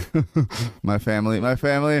FYI. My family.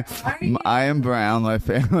 I am brown. My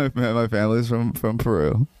family's from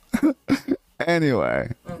Peru.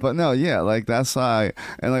 Anyway, but no, yeah, like that's why,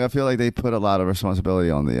 and like I feel like they put a lot of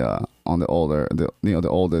responsibility on the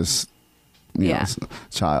oldest.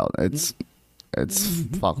 Child. It's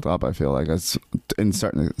fucked up. I feel like it's in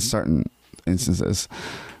certain instances,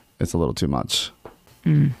 it's a little too much.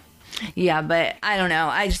 Yeah, but I don't know.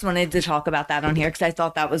 I just wanted to talk about that on here because I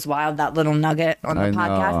thought that was wild. That little nugget on the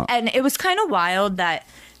podcast, and it was kind of wild that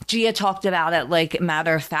Gia talked about it like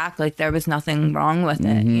matter of fact, like there was nothing wrong with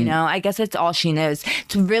it. I guess it's all she knows.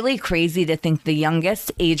 It's really crazy to think the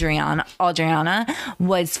youngest, Adriana,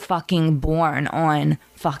 was fucking born on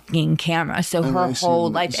fucking camera. So her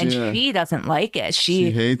whole life, and she doesn't like it.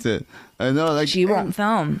 She hates it. I know, like she won't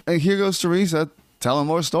film. And here goes Teresa telling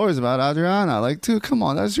more stories about Adriana. Like, dude, come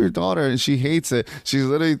on, that's your daughter, and she hates it. She's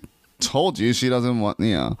literally told you she doesn't want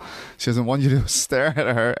you to stare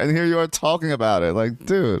at her, and here you are talking about it. Like,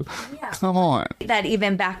 dude, come on. That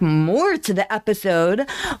even back more to the episode,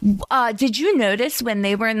 did you notice when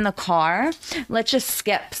they were in the car? Let's just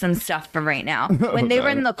skip some stuff for right now. When they were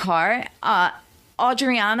in the car,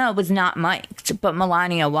 Adriana was not mic'd, but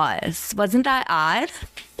Melania was. Wasn't that odd?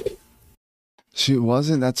 She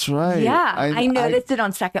wasn't. That's right. Yeah, I noticed it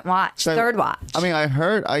on second watch, third watch. I mean, I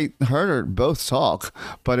heard her both talk,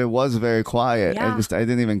 but it was very quiet. Yeah. I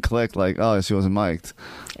didn't even click like, oh, she wasn't mic'd.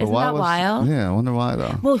 Isn't that wild? Yeah, I wonder why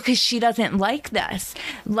though. Well, because she doesn't like this,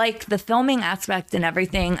 like the filming aspect and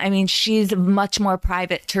everything. I mean, she's much more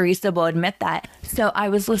private. Teresa will admit that. So I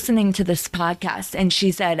was listening to this podcast, and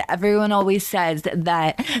she said everyone always says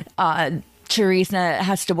that. Teresa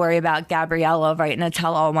has to worry about Gabriella writing a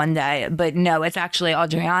tell-all one day, but no, it's actually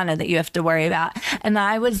Adriana that you have to worry about. And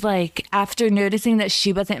I was like, after noticing that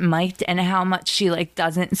she wasn't mic'd and how much she like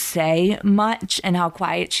doesn't say much and how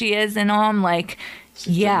quiet she is and all, I'm like,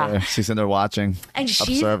 she's in there watching, and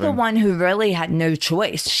she's observing. The one who really had no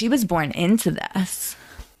choice. She was born into this.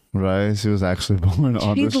 Right? She was actually born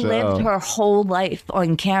on the She's show. lived her whole life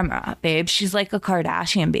on camera, babe. She's like a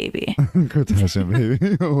Kardashian baby. Kardashian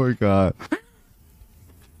baby. Oh my God.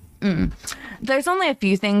 There's only a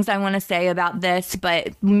few things I want to say about this, but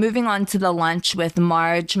moving on to the lunch with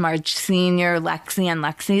Marge Senior, Lexi, and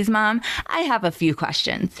Lexi's mom, I have a few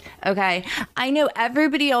questions. Okay. I know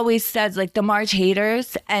everybody always says like the Marge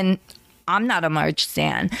haters, and I'm not a Marge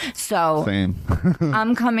stan. So Same.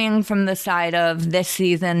 I'm coming from the side of this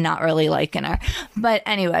season, not really liking her. But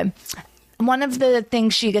anyway, one of the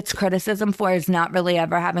things she gets criticism for is not really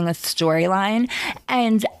ever having a storyline.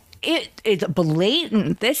 And it's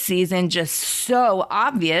blatant this season, just so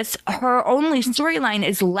obvious. Her only storyline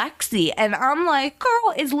is Lexi. And I'm like,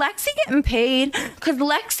 girl, is Lexi getting paid? Because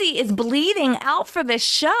Lexi is bleeding out for this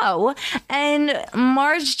show. And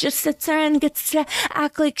Marge just sits there and gets to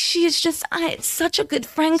act like she's just such a good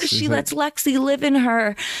friend because she lets Lexi live in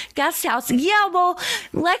her guest house. Yeah, well,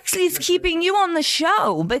 Lexi's keeping you on the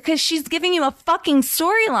show because she's giving you a fucking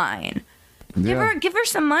storyline. Give her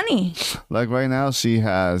some money. Like right now, she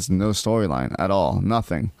has no storyline at all.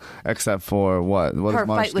 Nothing. Except for what? What her does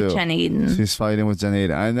Marge fight with do? Jen Aiden. She's fighting with Jen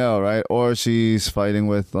Aiden. I know, right? Or she's fighting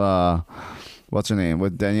with, what's her name?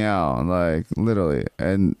 With Danielle. Like, literally.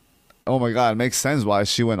 And, oh my God, it makes sense why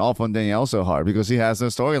she went off on Danielle so hard. Because she has no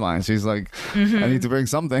storyline. She's like, I need to bring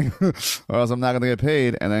something. Or else I'm not going to get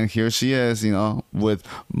paid. And then here she is, you know, with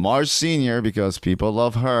Marge Senior because people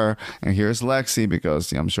love her. And here's Lexi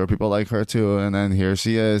because I'm sure people like her too. And then here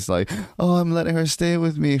she is like, oh, I'm letting her stay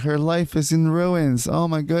with me. Her life is in ruins. Oh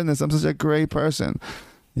my goodness, I'm such a great person.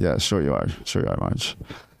 Yeah, sure you are. Sure you are, Marge.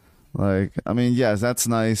 Like, I mean, yes, that's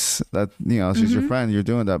nice that, you know, she's your friend, you're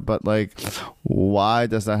doing that. But like, why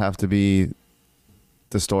does that have to be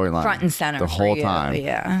the storyline? Front and center the whole time.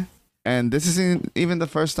 Yeah. And this isn't even the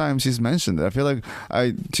first time she's mentioned it. I feel like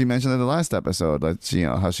she mentioned it in the last episode, like, you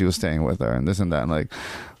know, how she was staying with her and this and that. And like,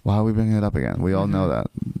 why are we bringing it up again? We all know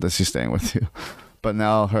that she's staying with you. But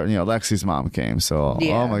now her, you know, Lexi's mom came. So,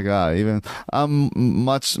 oh my God, even I'm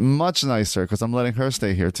much nicer because I'm letting her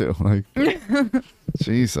stay here too. Like,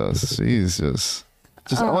 Jesus, she's just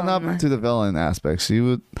own up to the villain aspect.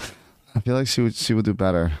 I feel like she would do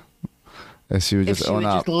better. If she would just own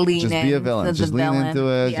up, just be a villain, just lean into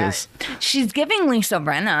it. Yeah. She's giving Lisa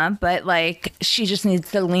Rinna, but like she just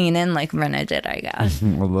needs to lean in like Rinna did, I guess. A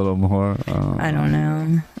little more. I don't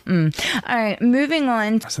know. All right, moving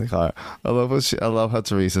on. It's like, all right. I love how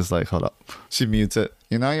Teresa's like, hold up, she mutes it.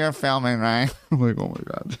 You know you're filming, right? I'm like, oh my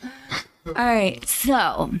God. All right,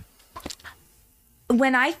 so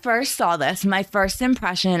when I first saw this, my first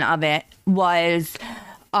impression of it was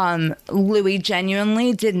Louis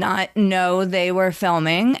genuinely did not know they were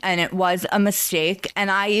filming and it was a mistake. And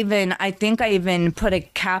I think I even put a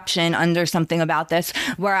caption under something about this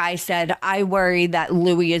where I said, I worry that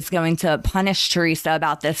Louis is going to punish Teresa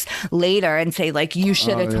about this later and say like, you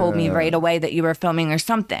should have told me right away that you were filming or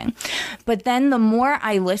something. But then the more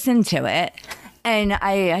I listened to it and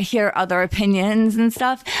I hear other opinions and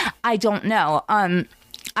stuff, I don't know.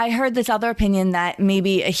 I heard this other opinion that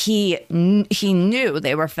maybe he knew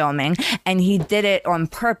they were filming and he did it on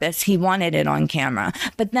purpose. He wanted it on camera.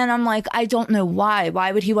 But then I'm like, I don't know why.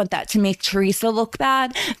 Why would he want that? To make Teresa look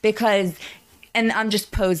bad? Because, and I'm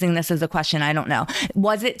just posing this as a question, I don't know.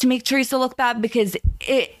 Was it to make Teresa look bad? Because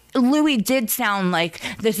Louis did sound like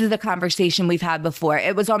this is the conversation we've had before.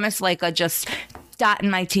 It was almost like a just dotting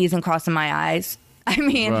my T's and crossing my I's. I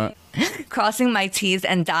mean, right. Crossing my T's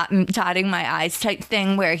and dotting my I's type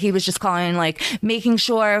thing where he was just calling like making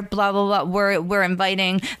sure blah, blah, blah. We're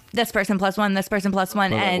inviting this person plus one, this person plus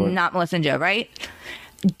one, and not Melissa and Joe, right?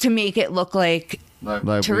 To make it look like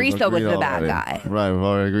Teresa was the bad guy. Right. We've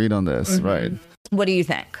already agreed on this. Mm-hmm. Right. What do you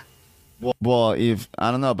think? Well, if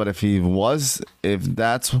I don't know, but if that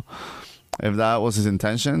was his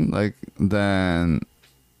intention, like, then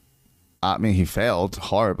I mean, he failed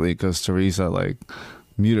horribly because Teresa like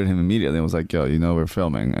muted him immediately and was like, "Yo, you know we're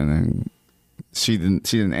filming," and then she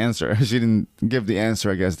didn't answer. She didn't give the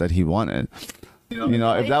answer, I guess, that he wanted. You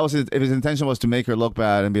know, if his intention was to make her look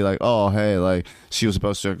bad and be like, "Oh, hey, like she was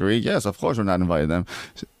supposed to agree," yes, of course we're not inviting them.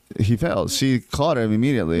 He failed. She caught him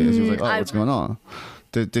immediately, and she was like, "Oh, what's going on?"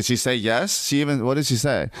 Did she say yes? What did she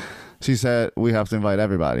say? She said we have to invite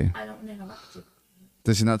everybody. I don't know.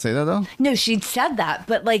 Did she not say that though? No, she said that,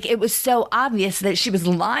 but like it was so obvious that she was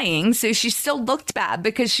lying, so she still looked bad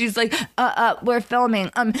because she's like, we're filming.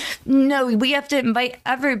 No, we have to invite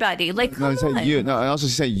everybody. Like, no, she said you. No, and also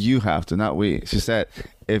she said you have to, not we. She said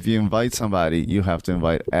if you invite somebody, you have to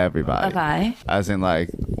invite everybody. Okay. As in, like,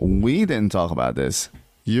 we didn't talk about this.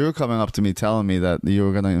 You're coming up to me telling me that you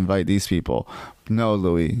were gonna invite these people. No,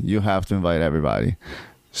 Louis, you have to invite everybody.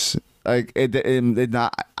 Like it did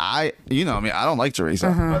not. I mean, I don't like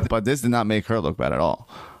Teresa, but this did not make her look bad at all.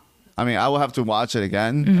 I mean, I will have to watch it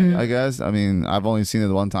again. I guess. I mean, I've only seen it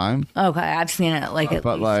one time. Okay, I've seen it like at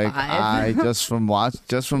but least like 5. I just from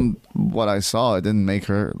what I saw, it didn't make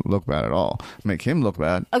her look bad at all. Make him look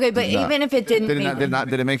bad. Okay, but even if it didn't,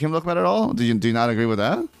 did it make him look bad at all? Do you not agree with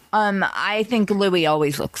that? I think Louis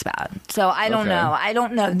always looks bad. So I don't know. I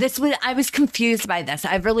don't know. I was confused by this.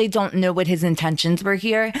 I really don't know what his intentions were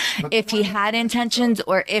here. If he had intentions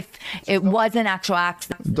or if it was an actual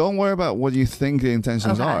accident. Don't worry about what you think the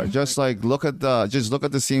intentions are. Just like look at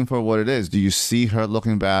the scene for what it is. Do you see her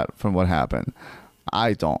looking bad from what happened?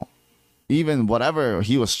 I don't. Even whatever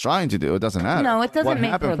he was trying to do, it doesn't matter. No, it doesn't what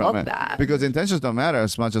make her look it. bad. Because the intentions don't matter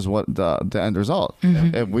as much as what the end result.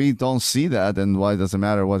 If we don't see that, then why does it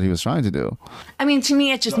matter what he was trying to do? I mean, to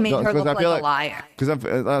me, it just made her look like a liar.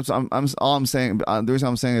 Because all I'm saying, the reason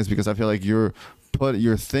I'm saying is because I feel like you're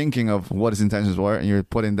thinking of what his intentions were, and you're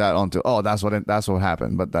putting that onto that's what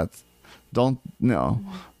happened. But don't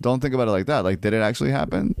think about it like that. Like, did it actually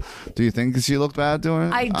happen? Do you think she looked bad doing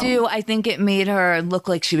it? I do. I think it made her look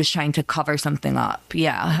like she was trying to cover something up.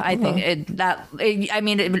 Yeah, I think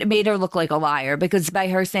it made her look like a liar, because by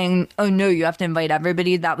her saying, "Oh no, you have to invite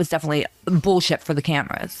everybody," that was definitely bullshit for the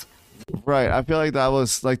cameras. Right. I feel like that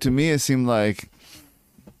was like, to me, it seemed like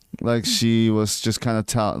she was just kind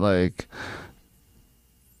of like,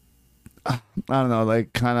 I don't know,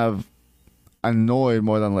 like kind of annoyed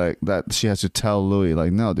more than like that she has to tell Louis,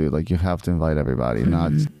 like, no dude, like you have to invite everybody.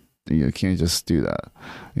 Not you can't just do that,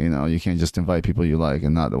 you can't just invite people you like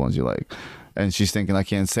and not the ones you like. And she's thinking, I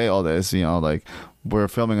can't say all this, like we're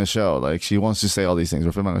filming a show, like she wants to say all these things,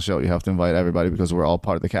 we're filming a show, you have to invite everybody because we're all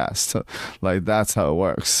part of the cast. Like that's how it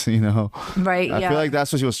works, Right. I feel like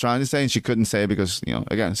that's what she was trying to say, and she couldn't say because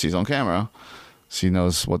again, she's on camera. She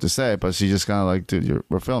knows what to say, but she just kind of like, dude,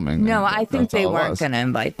 we're filming. No, I think they weren't going to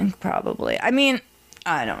invite them, probably. I mean,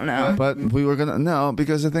 I don't know. But we were going to,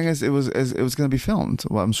 because the thing is, it was going to be filmed.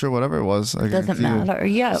 Well, I'm sure whatever it was. It doesn't matter,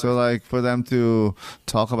 yeah. So like for them to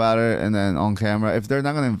talk about it and then on camera, if they're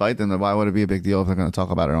not going to invite them, then why would it be a big deal if they're going to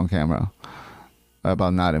talk about it on camera?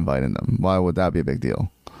 About not inviting them. Why would that be a big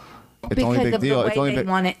deal? It's because only a big of deal. the way they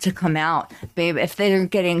want it to come out, babe. If they're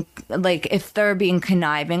if they're being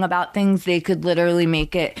conniving about things, they could literally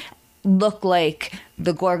make it look like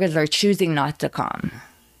the Gorgas are choosing not to come.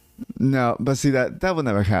 No, but see that would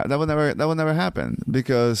never happen. That would never happen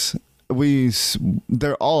because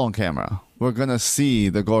they're all on camera. We're gonna see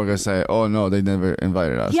the Gorgas say, "Oh no, they never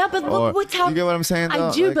invited us." Yeah, but look what's happening. You get what I'm saying? Though?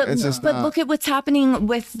 I do, Like, but look at what's happening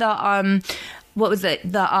with the what was it?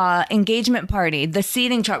 The engagement party, the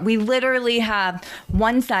seating chart. We literally have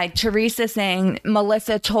one side, Teresa saying,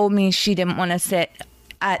 Melissa told me she didn't want to sit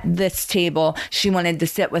at this table. She wanted to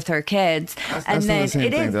sit with her kids. And then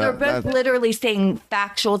they're both literally saying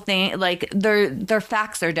factual things, like their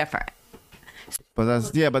facts are different. But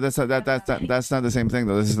that's not the same thing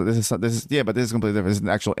though. This is but this is completely different. This is an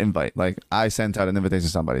actual invite. Like I sent out an invitation to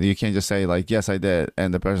somebody. You can't just say like, yes I did,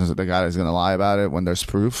 and the guy is gonna lie about it when there's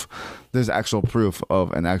proof. There's actual proof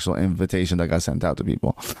of an actual invitation that got sent out to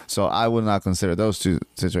people. So I would not consider those two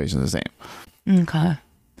situations the same. Okay.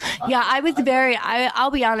 Yeah,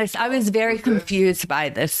 I'll be honest, I was very confused by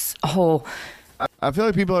this whole. I feel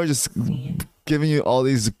like people are just giving you all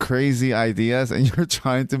these crazy ideas and you're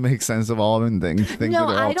trying to make sense of all of them and think that they're all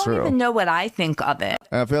true. No, I don't even know what I think of it.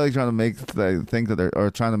 I feel like trying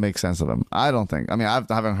to make sense of them. I don't think. I mean, I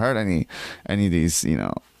haven't heard any of these,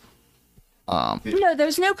 No,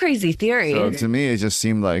 there's no crazy theory. So to me, it just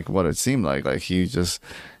seemed like what it seemed like. Like he just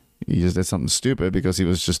did something stupid because he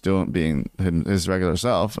was just being his regular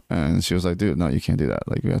self. And she was like, dude, no, you can't do that.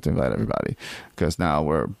 Like, we have to invite everybody because now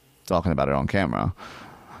we're talking about it on camera.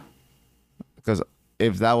 Because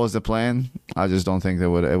if that was the plan, I just don't think it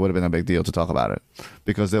would have been a big deal to talk about it,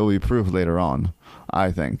 because there will be proof later on,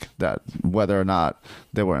 I think, that whether or not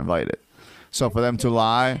they were invited. So for them to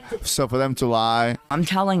lie, I'm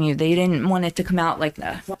telling you, they didn't want it to come out like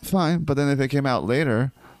that. Fine, but then if it came out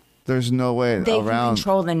later, there's no way they can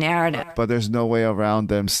control the narrative. But there's no way around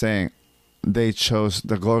them saying the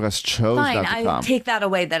Gorgas chose Fine, not to come. I take that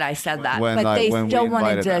away that I said that, when they still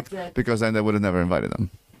wanted to them, because then they would have never invited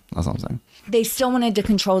them. That's what I'm saying. They still wanted to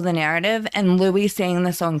control the narrative, and Louis saying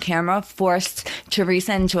this on camera forced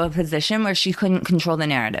Teresa into a position where she couldn't control the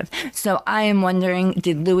narrative. So I am wondering,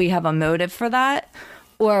 did Louis have a motive for that?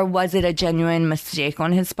 Or was it a genuine mistake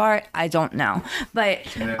on his part? I don't know. But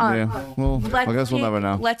well, I guess we'll never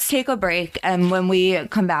know. Let's take a break, and when we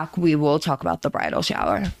come back, we will talk about the bridal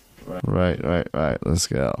shower. Right. Let's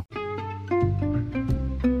go.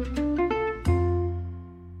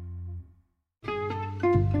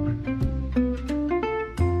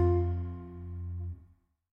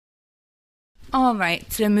 All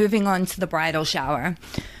right, so moving on to the bridal shower.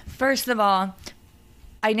 First of all,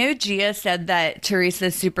 I know Gia said that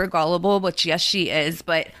Teresa's super gullible, which yes, she is,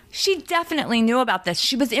 but she definitely knew about this.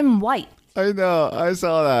 She was in white. I know. I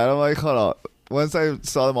saw that. I'm like, hold on. Once I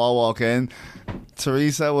saw them all walk in,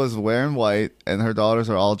 Teresa was wearing white, and her daughters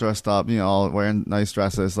are all dressed up, all wearing nice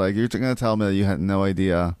dresses. Like, you're going to tell me that you had no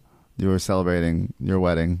idea you were celebrating your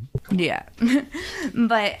wedding. Yeah.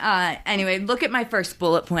 But anyway, look at my first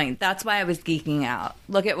bullet point. That's why I was geeking out.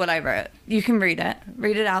 Look at what I wrote. You can read it.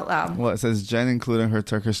 Read it out loud. Well, it says Jen including her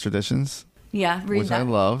Turkish traditions. Yeah, read which that. I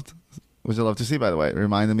loved. Which I love to see, by the way. It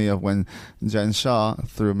reminded me of when Jen Shaw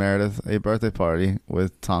threw Meredith a birthday party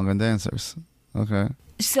with Tongan dancers. Okay.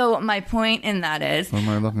 So my point in that is... What am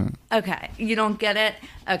I looking at? Okay, you don't get it?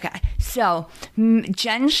 Okay, so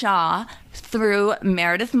Jen Shaw threw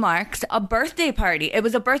Meredith Marks a birthday party. It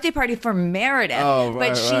was a birthday party for Meredith,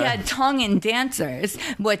 but she had Tongan dancers,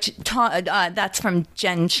 which that's from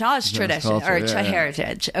Jen Shaw's tradition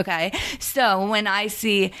heritage. Okay, so when I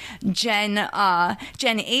see Jen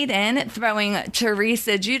Aiden throwing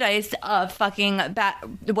Teresa Giudice a fucking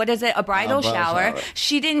a bridal shower,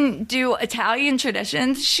 she didn't do Italian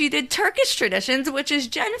traditions. She did Turkish traditions, which is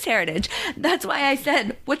Jen's heritage. That's why I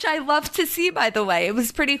said, which I love to see, by the way. It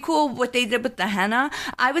was pretty cool what they did with the henna.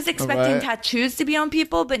 I was expecting tattoos to be on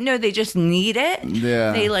people, but no, they just knead it.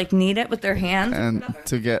 Yeah. They knead it with their hands. And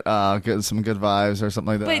to get some good vibes or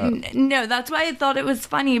something like that. But no, that's why I thought it was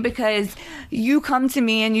funny, because you come to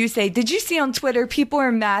me and you say, did you see on Twitter people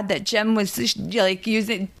are mad that Jen was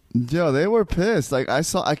using... Yo, they were pissed. Like,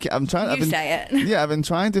 I'm trying. Say it. Yeah, I've been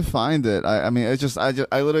trying to find it. I mean, I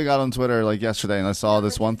literally got on Twitter like yesterday and I saw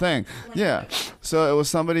this one thing. Yeah, so it was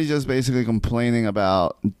somebody just basically complaining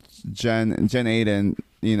about Jen Aiden,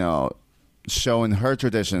 showing her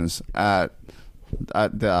traditions at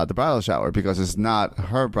the bridal shower, because it's not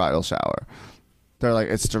her bridal shower. They're like,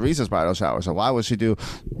 it's Teresa's bridal shower, so why would she do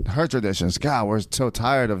her traditions? God, we're so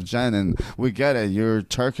tired of Jen, and we get it. You're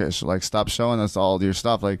Turkish. Like, stop showing us all your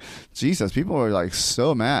stuff. Like, Jesus, people were like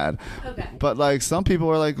so mad. Okay. But like, some people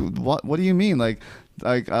were like, what do you mean? Like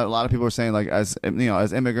a lot of people were saying, like, as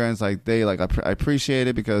as immigrants, like, they I appreciate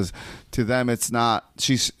it, because to them it's not,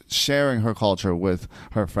 she's sharing her culture with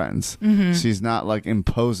her friends. Mm-hmm. She's not like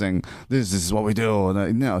imposing this is what we do.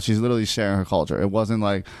 No, she's literally sharing her culture. It wasn't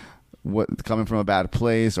like coming from a bad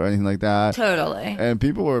place or anything like that. Totally. And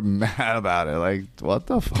people were mad about it. Like, what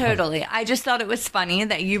the fuck? Totally. I just thought it was funny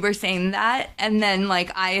that you were saying that, and then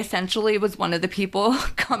I essentially was one of the people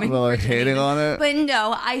coming hating on it. But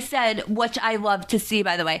no, I said, which I love to see,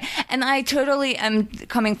 by the way. And I totally am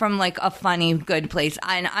coming from a funny, good place.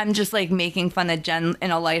 And I'm just making fun of Jen in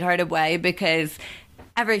a lighthearted way, because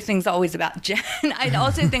everything's always about Jen. I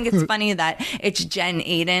also think it's funny that it's Jen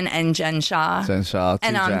Aiden and Jen Shaw. Jen Shaw.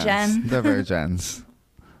 And I'm Jen. They're very Jens.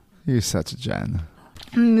 You're such a Jen.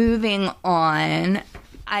 Moving on.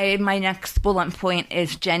 My next bullet point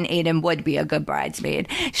is Jen Aiden would be a good bridesmaid.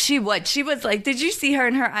 She would. She was like, did you see her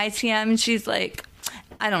in her ITM? She's like,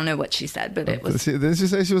 I don't know what she said, but it was. Didn't she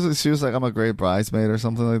say she was like, I'm a great bridesmaid or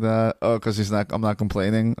something like that? Oh, because I'm not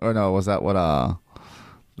complaining? Or no, was that what,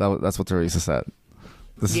 that's what Teresa said?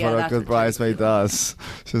 This is what a good bridesmaid does.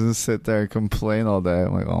 She doesn't sit there and complain all day.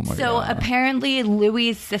 I'm like, oh my God. So apparently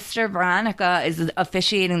Louis' sister Veronica is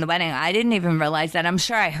officiating the wedding. I didn't even realize that. I'm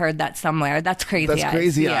sure I heard that somewhere. That's crazy. That's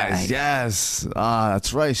Crazy Eyes. Yes.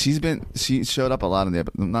 That's right. She showed up a lot in the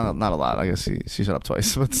episode. Not a lot. I guess she showed up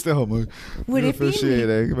twice, but still. I'm like, would it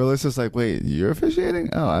officiating? Be? Melissa's like, wait, you're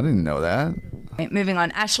officiating? Oh, I didn't know that. Right, moving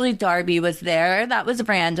on. Ashley Darby was there. That was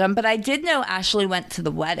random, but I did know Ashley went to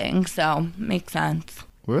the wedding, so makes sense.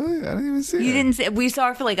 Really? I didn't even see her. You didn't see. We saw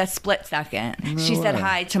her for a split second. No she said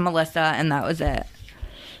hi to Melissa, and that was it.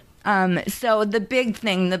 So the big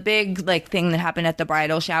thing that happened at the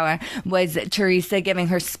bridal shower was Teresa giving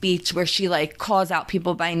her speech where she calls out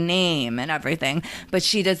people by name and everything, but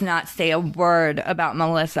she does not say a word about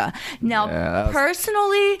Melissa. Now,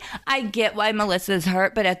 personally, I get why Melissa's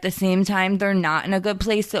hurt, but at the same time, they're not in a good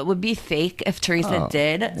place, so it would be fake if Teresa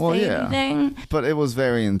did say anything. But it was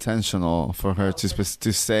very intentional for her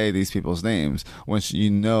to say these people's names when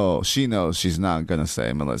she knows she's not gonna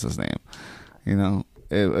say Melissa's name.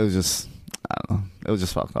 It was just, I don't know. It was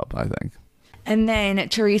just fucked up, I think. And then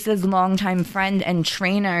Teresa's longtime friend and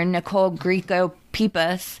trainer, Nicole Greco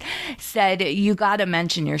Peepus said, you got to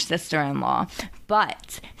mention your sister-in-law.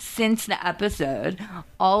 But since the episode,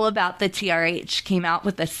 All About the TRH came out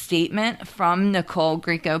with a statement from Nicole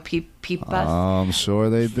Greco-Peepus. I'm sure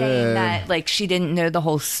they saying did. that, like, she didn't know the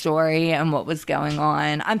whole story and what was going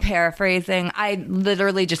on. I'm paraphrasing. I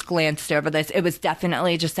literally just glanced over this. It was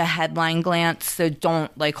definitely just a headline glance, so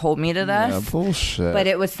don't, like, hold me to this. Yeah, bullshit. But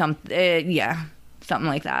it was something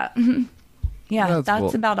like that. Yeah,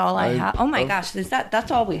 that's about all I have. Oh my gosh, that's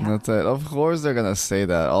all we have. That's it. Of course they're gonna say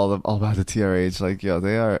that all about the TRH. Like, yo,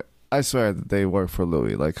 they are. I swear that they work for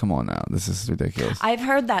Louis. Like, come on now, this is ridiculous. I've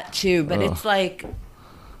heard that too, but it's like,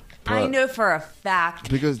 I know for a fact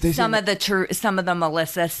because some of the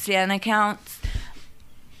Melissa Stan accounts,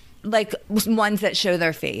 like ones that show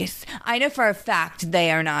their face, I know for a fact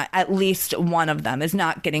they are not, at least one of them is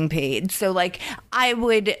not getting paid. So like, I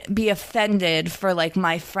would be offended for like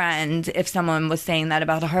my friend if someone was saying that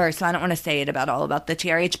about her. So I don't want to say it all about the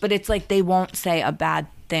TRH, but it's like they won't say a bad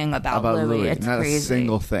thing about Louis. It's not crazy. A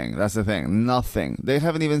single thing. That's the thing. Nothing. They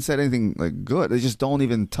haven't even said anything like good. They just don't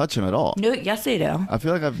even touch him at all. No, yes they do. I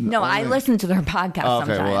feel like I listen to their podcast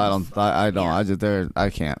sometimes. Okay, well I don't.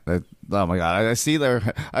 I can't. Oh my god! I see their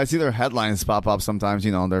headlines pop up sometimes.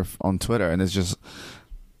 You know, they're on Twitter, and it's just,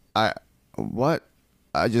 I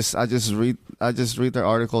just read their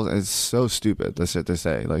articles. And it's so stupid. The shit they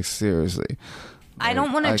say. Like, seriously. I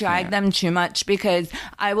don't want to drag them too much, because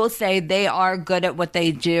I will say they are good at what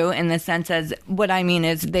they do, in the sense as what I mean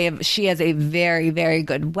is she has a very, very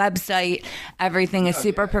good website. Everything is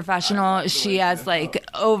super professional. She has like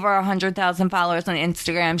over 100,000 followers on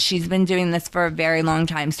Instagram. She's been doing this for a very long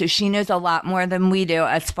time. So she knows a lot more than we do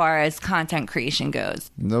as far as content creation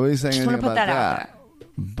goes. Nobody's saying anything about that.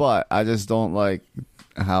 But I just don't like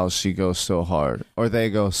how she goes so hard, or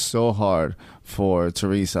they go so hard for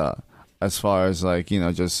Teresa. As far as like, you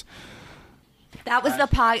know, just that was the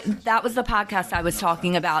podcast I was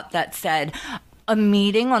talking about that said a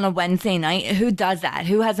meeting on a Wednesday night. Who does that?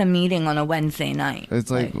 Who has a meeting on a Wednesday night?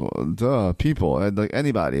 It's like duh, people, like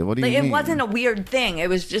anybody. What do you mean? It wasn't a weird thing. It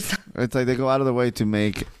was just. It's like they go out of their way to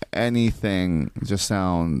make anything just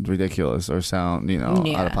sound ridiculous or sound, you know,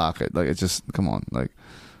 out of pocket. Like, it's just, come on, like,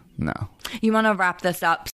 no. You want to wrap this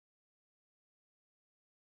up?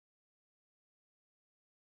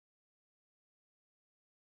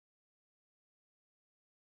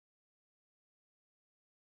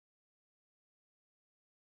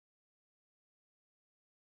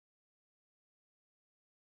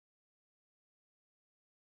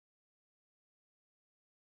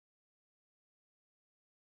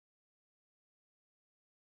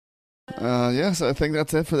 So I think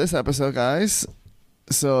that's it for this episode, guys.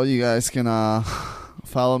 So you guys can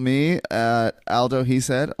follow me at Aldo He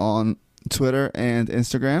Said on Twitter and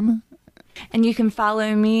Instagram. And you can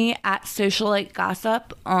follow me at Socialite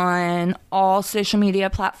Gossip on all social media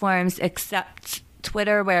platforms except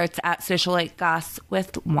Twitter, where it's at Socialite Goss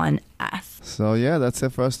with one S. So yeah, that's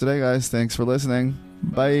it for us today, guys. Thanks for listening.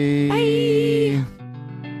 Bye. Bye.